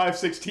Life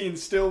 516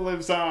 still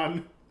lives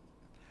on.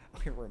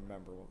 I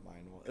remember what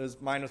mine was.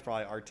 Mine was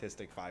probably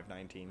Artistic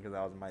 519, because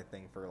that was my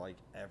thing for like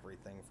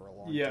everything for a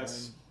long time.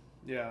 Yes.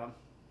 Yeah.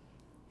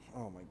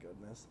 Oh my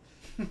goodness.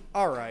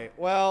 All right.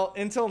 Well,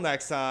 until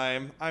next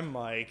time, I'm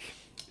Mike.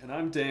 And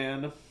I'm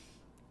Dan.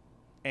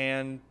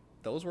 And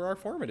those were our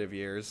formative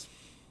years.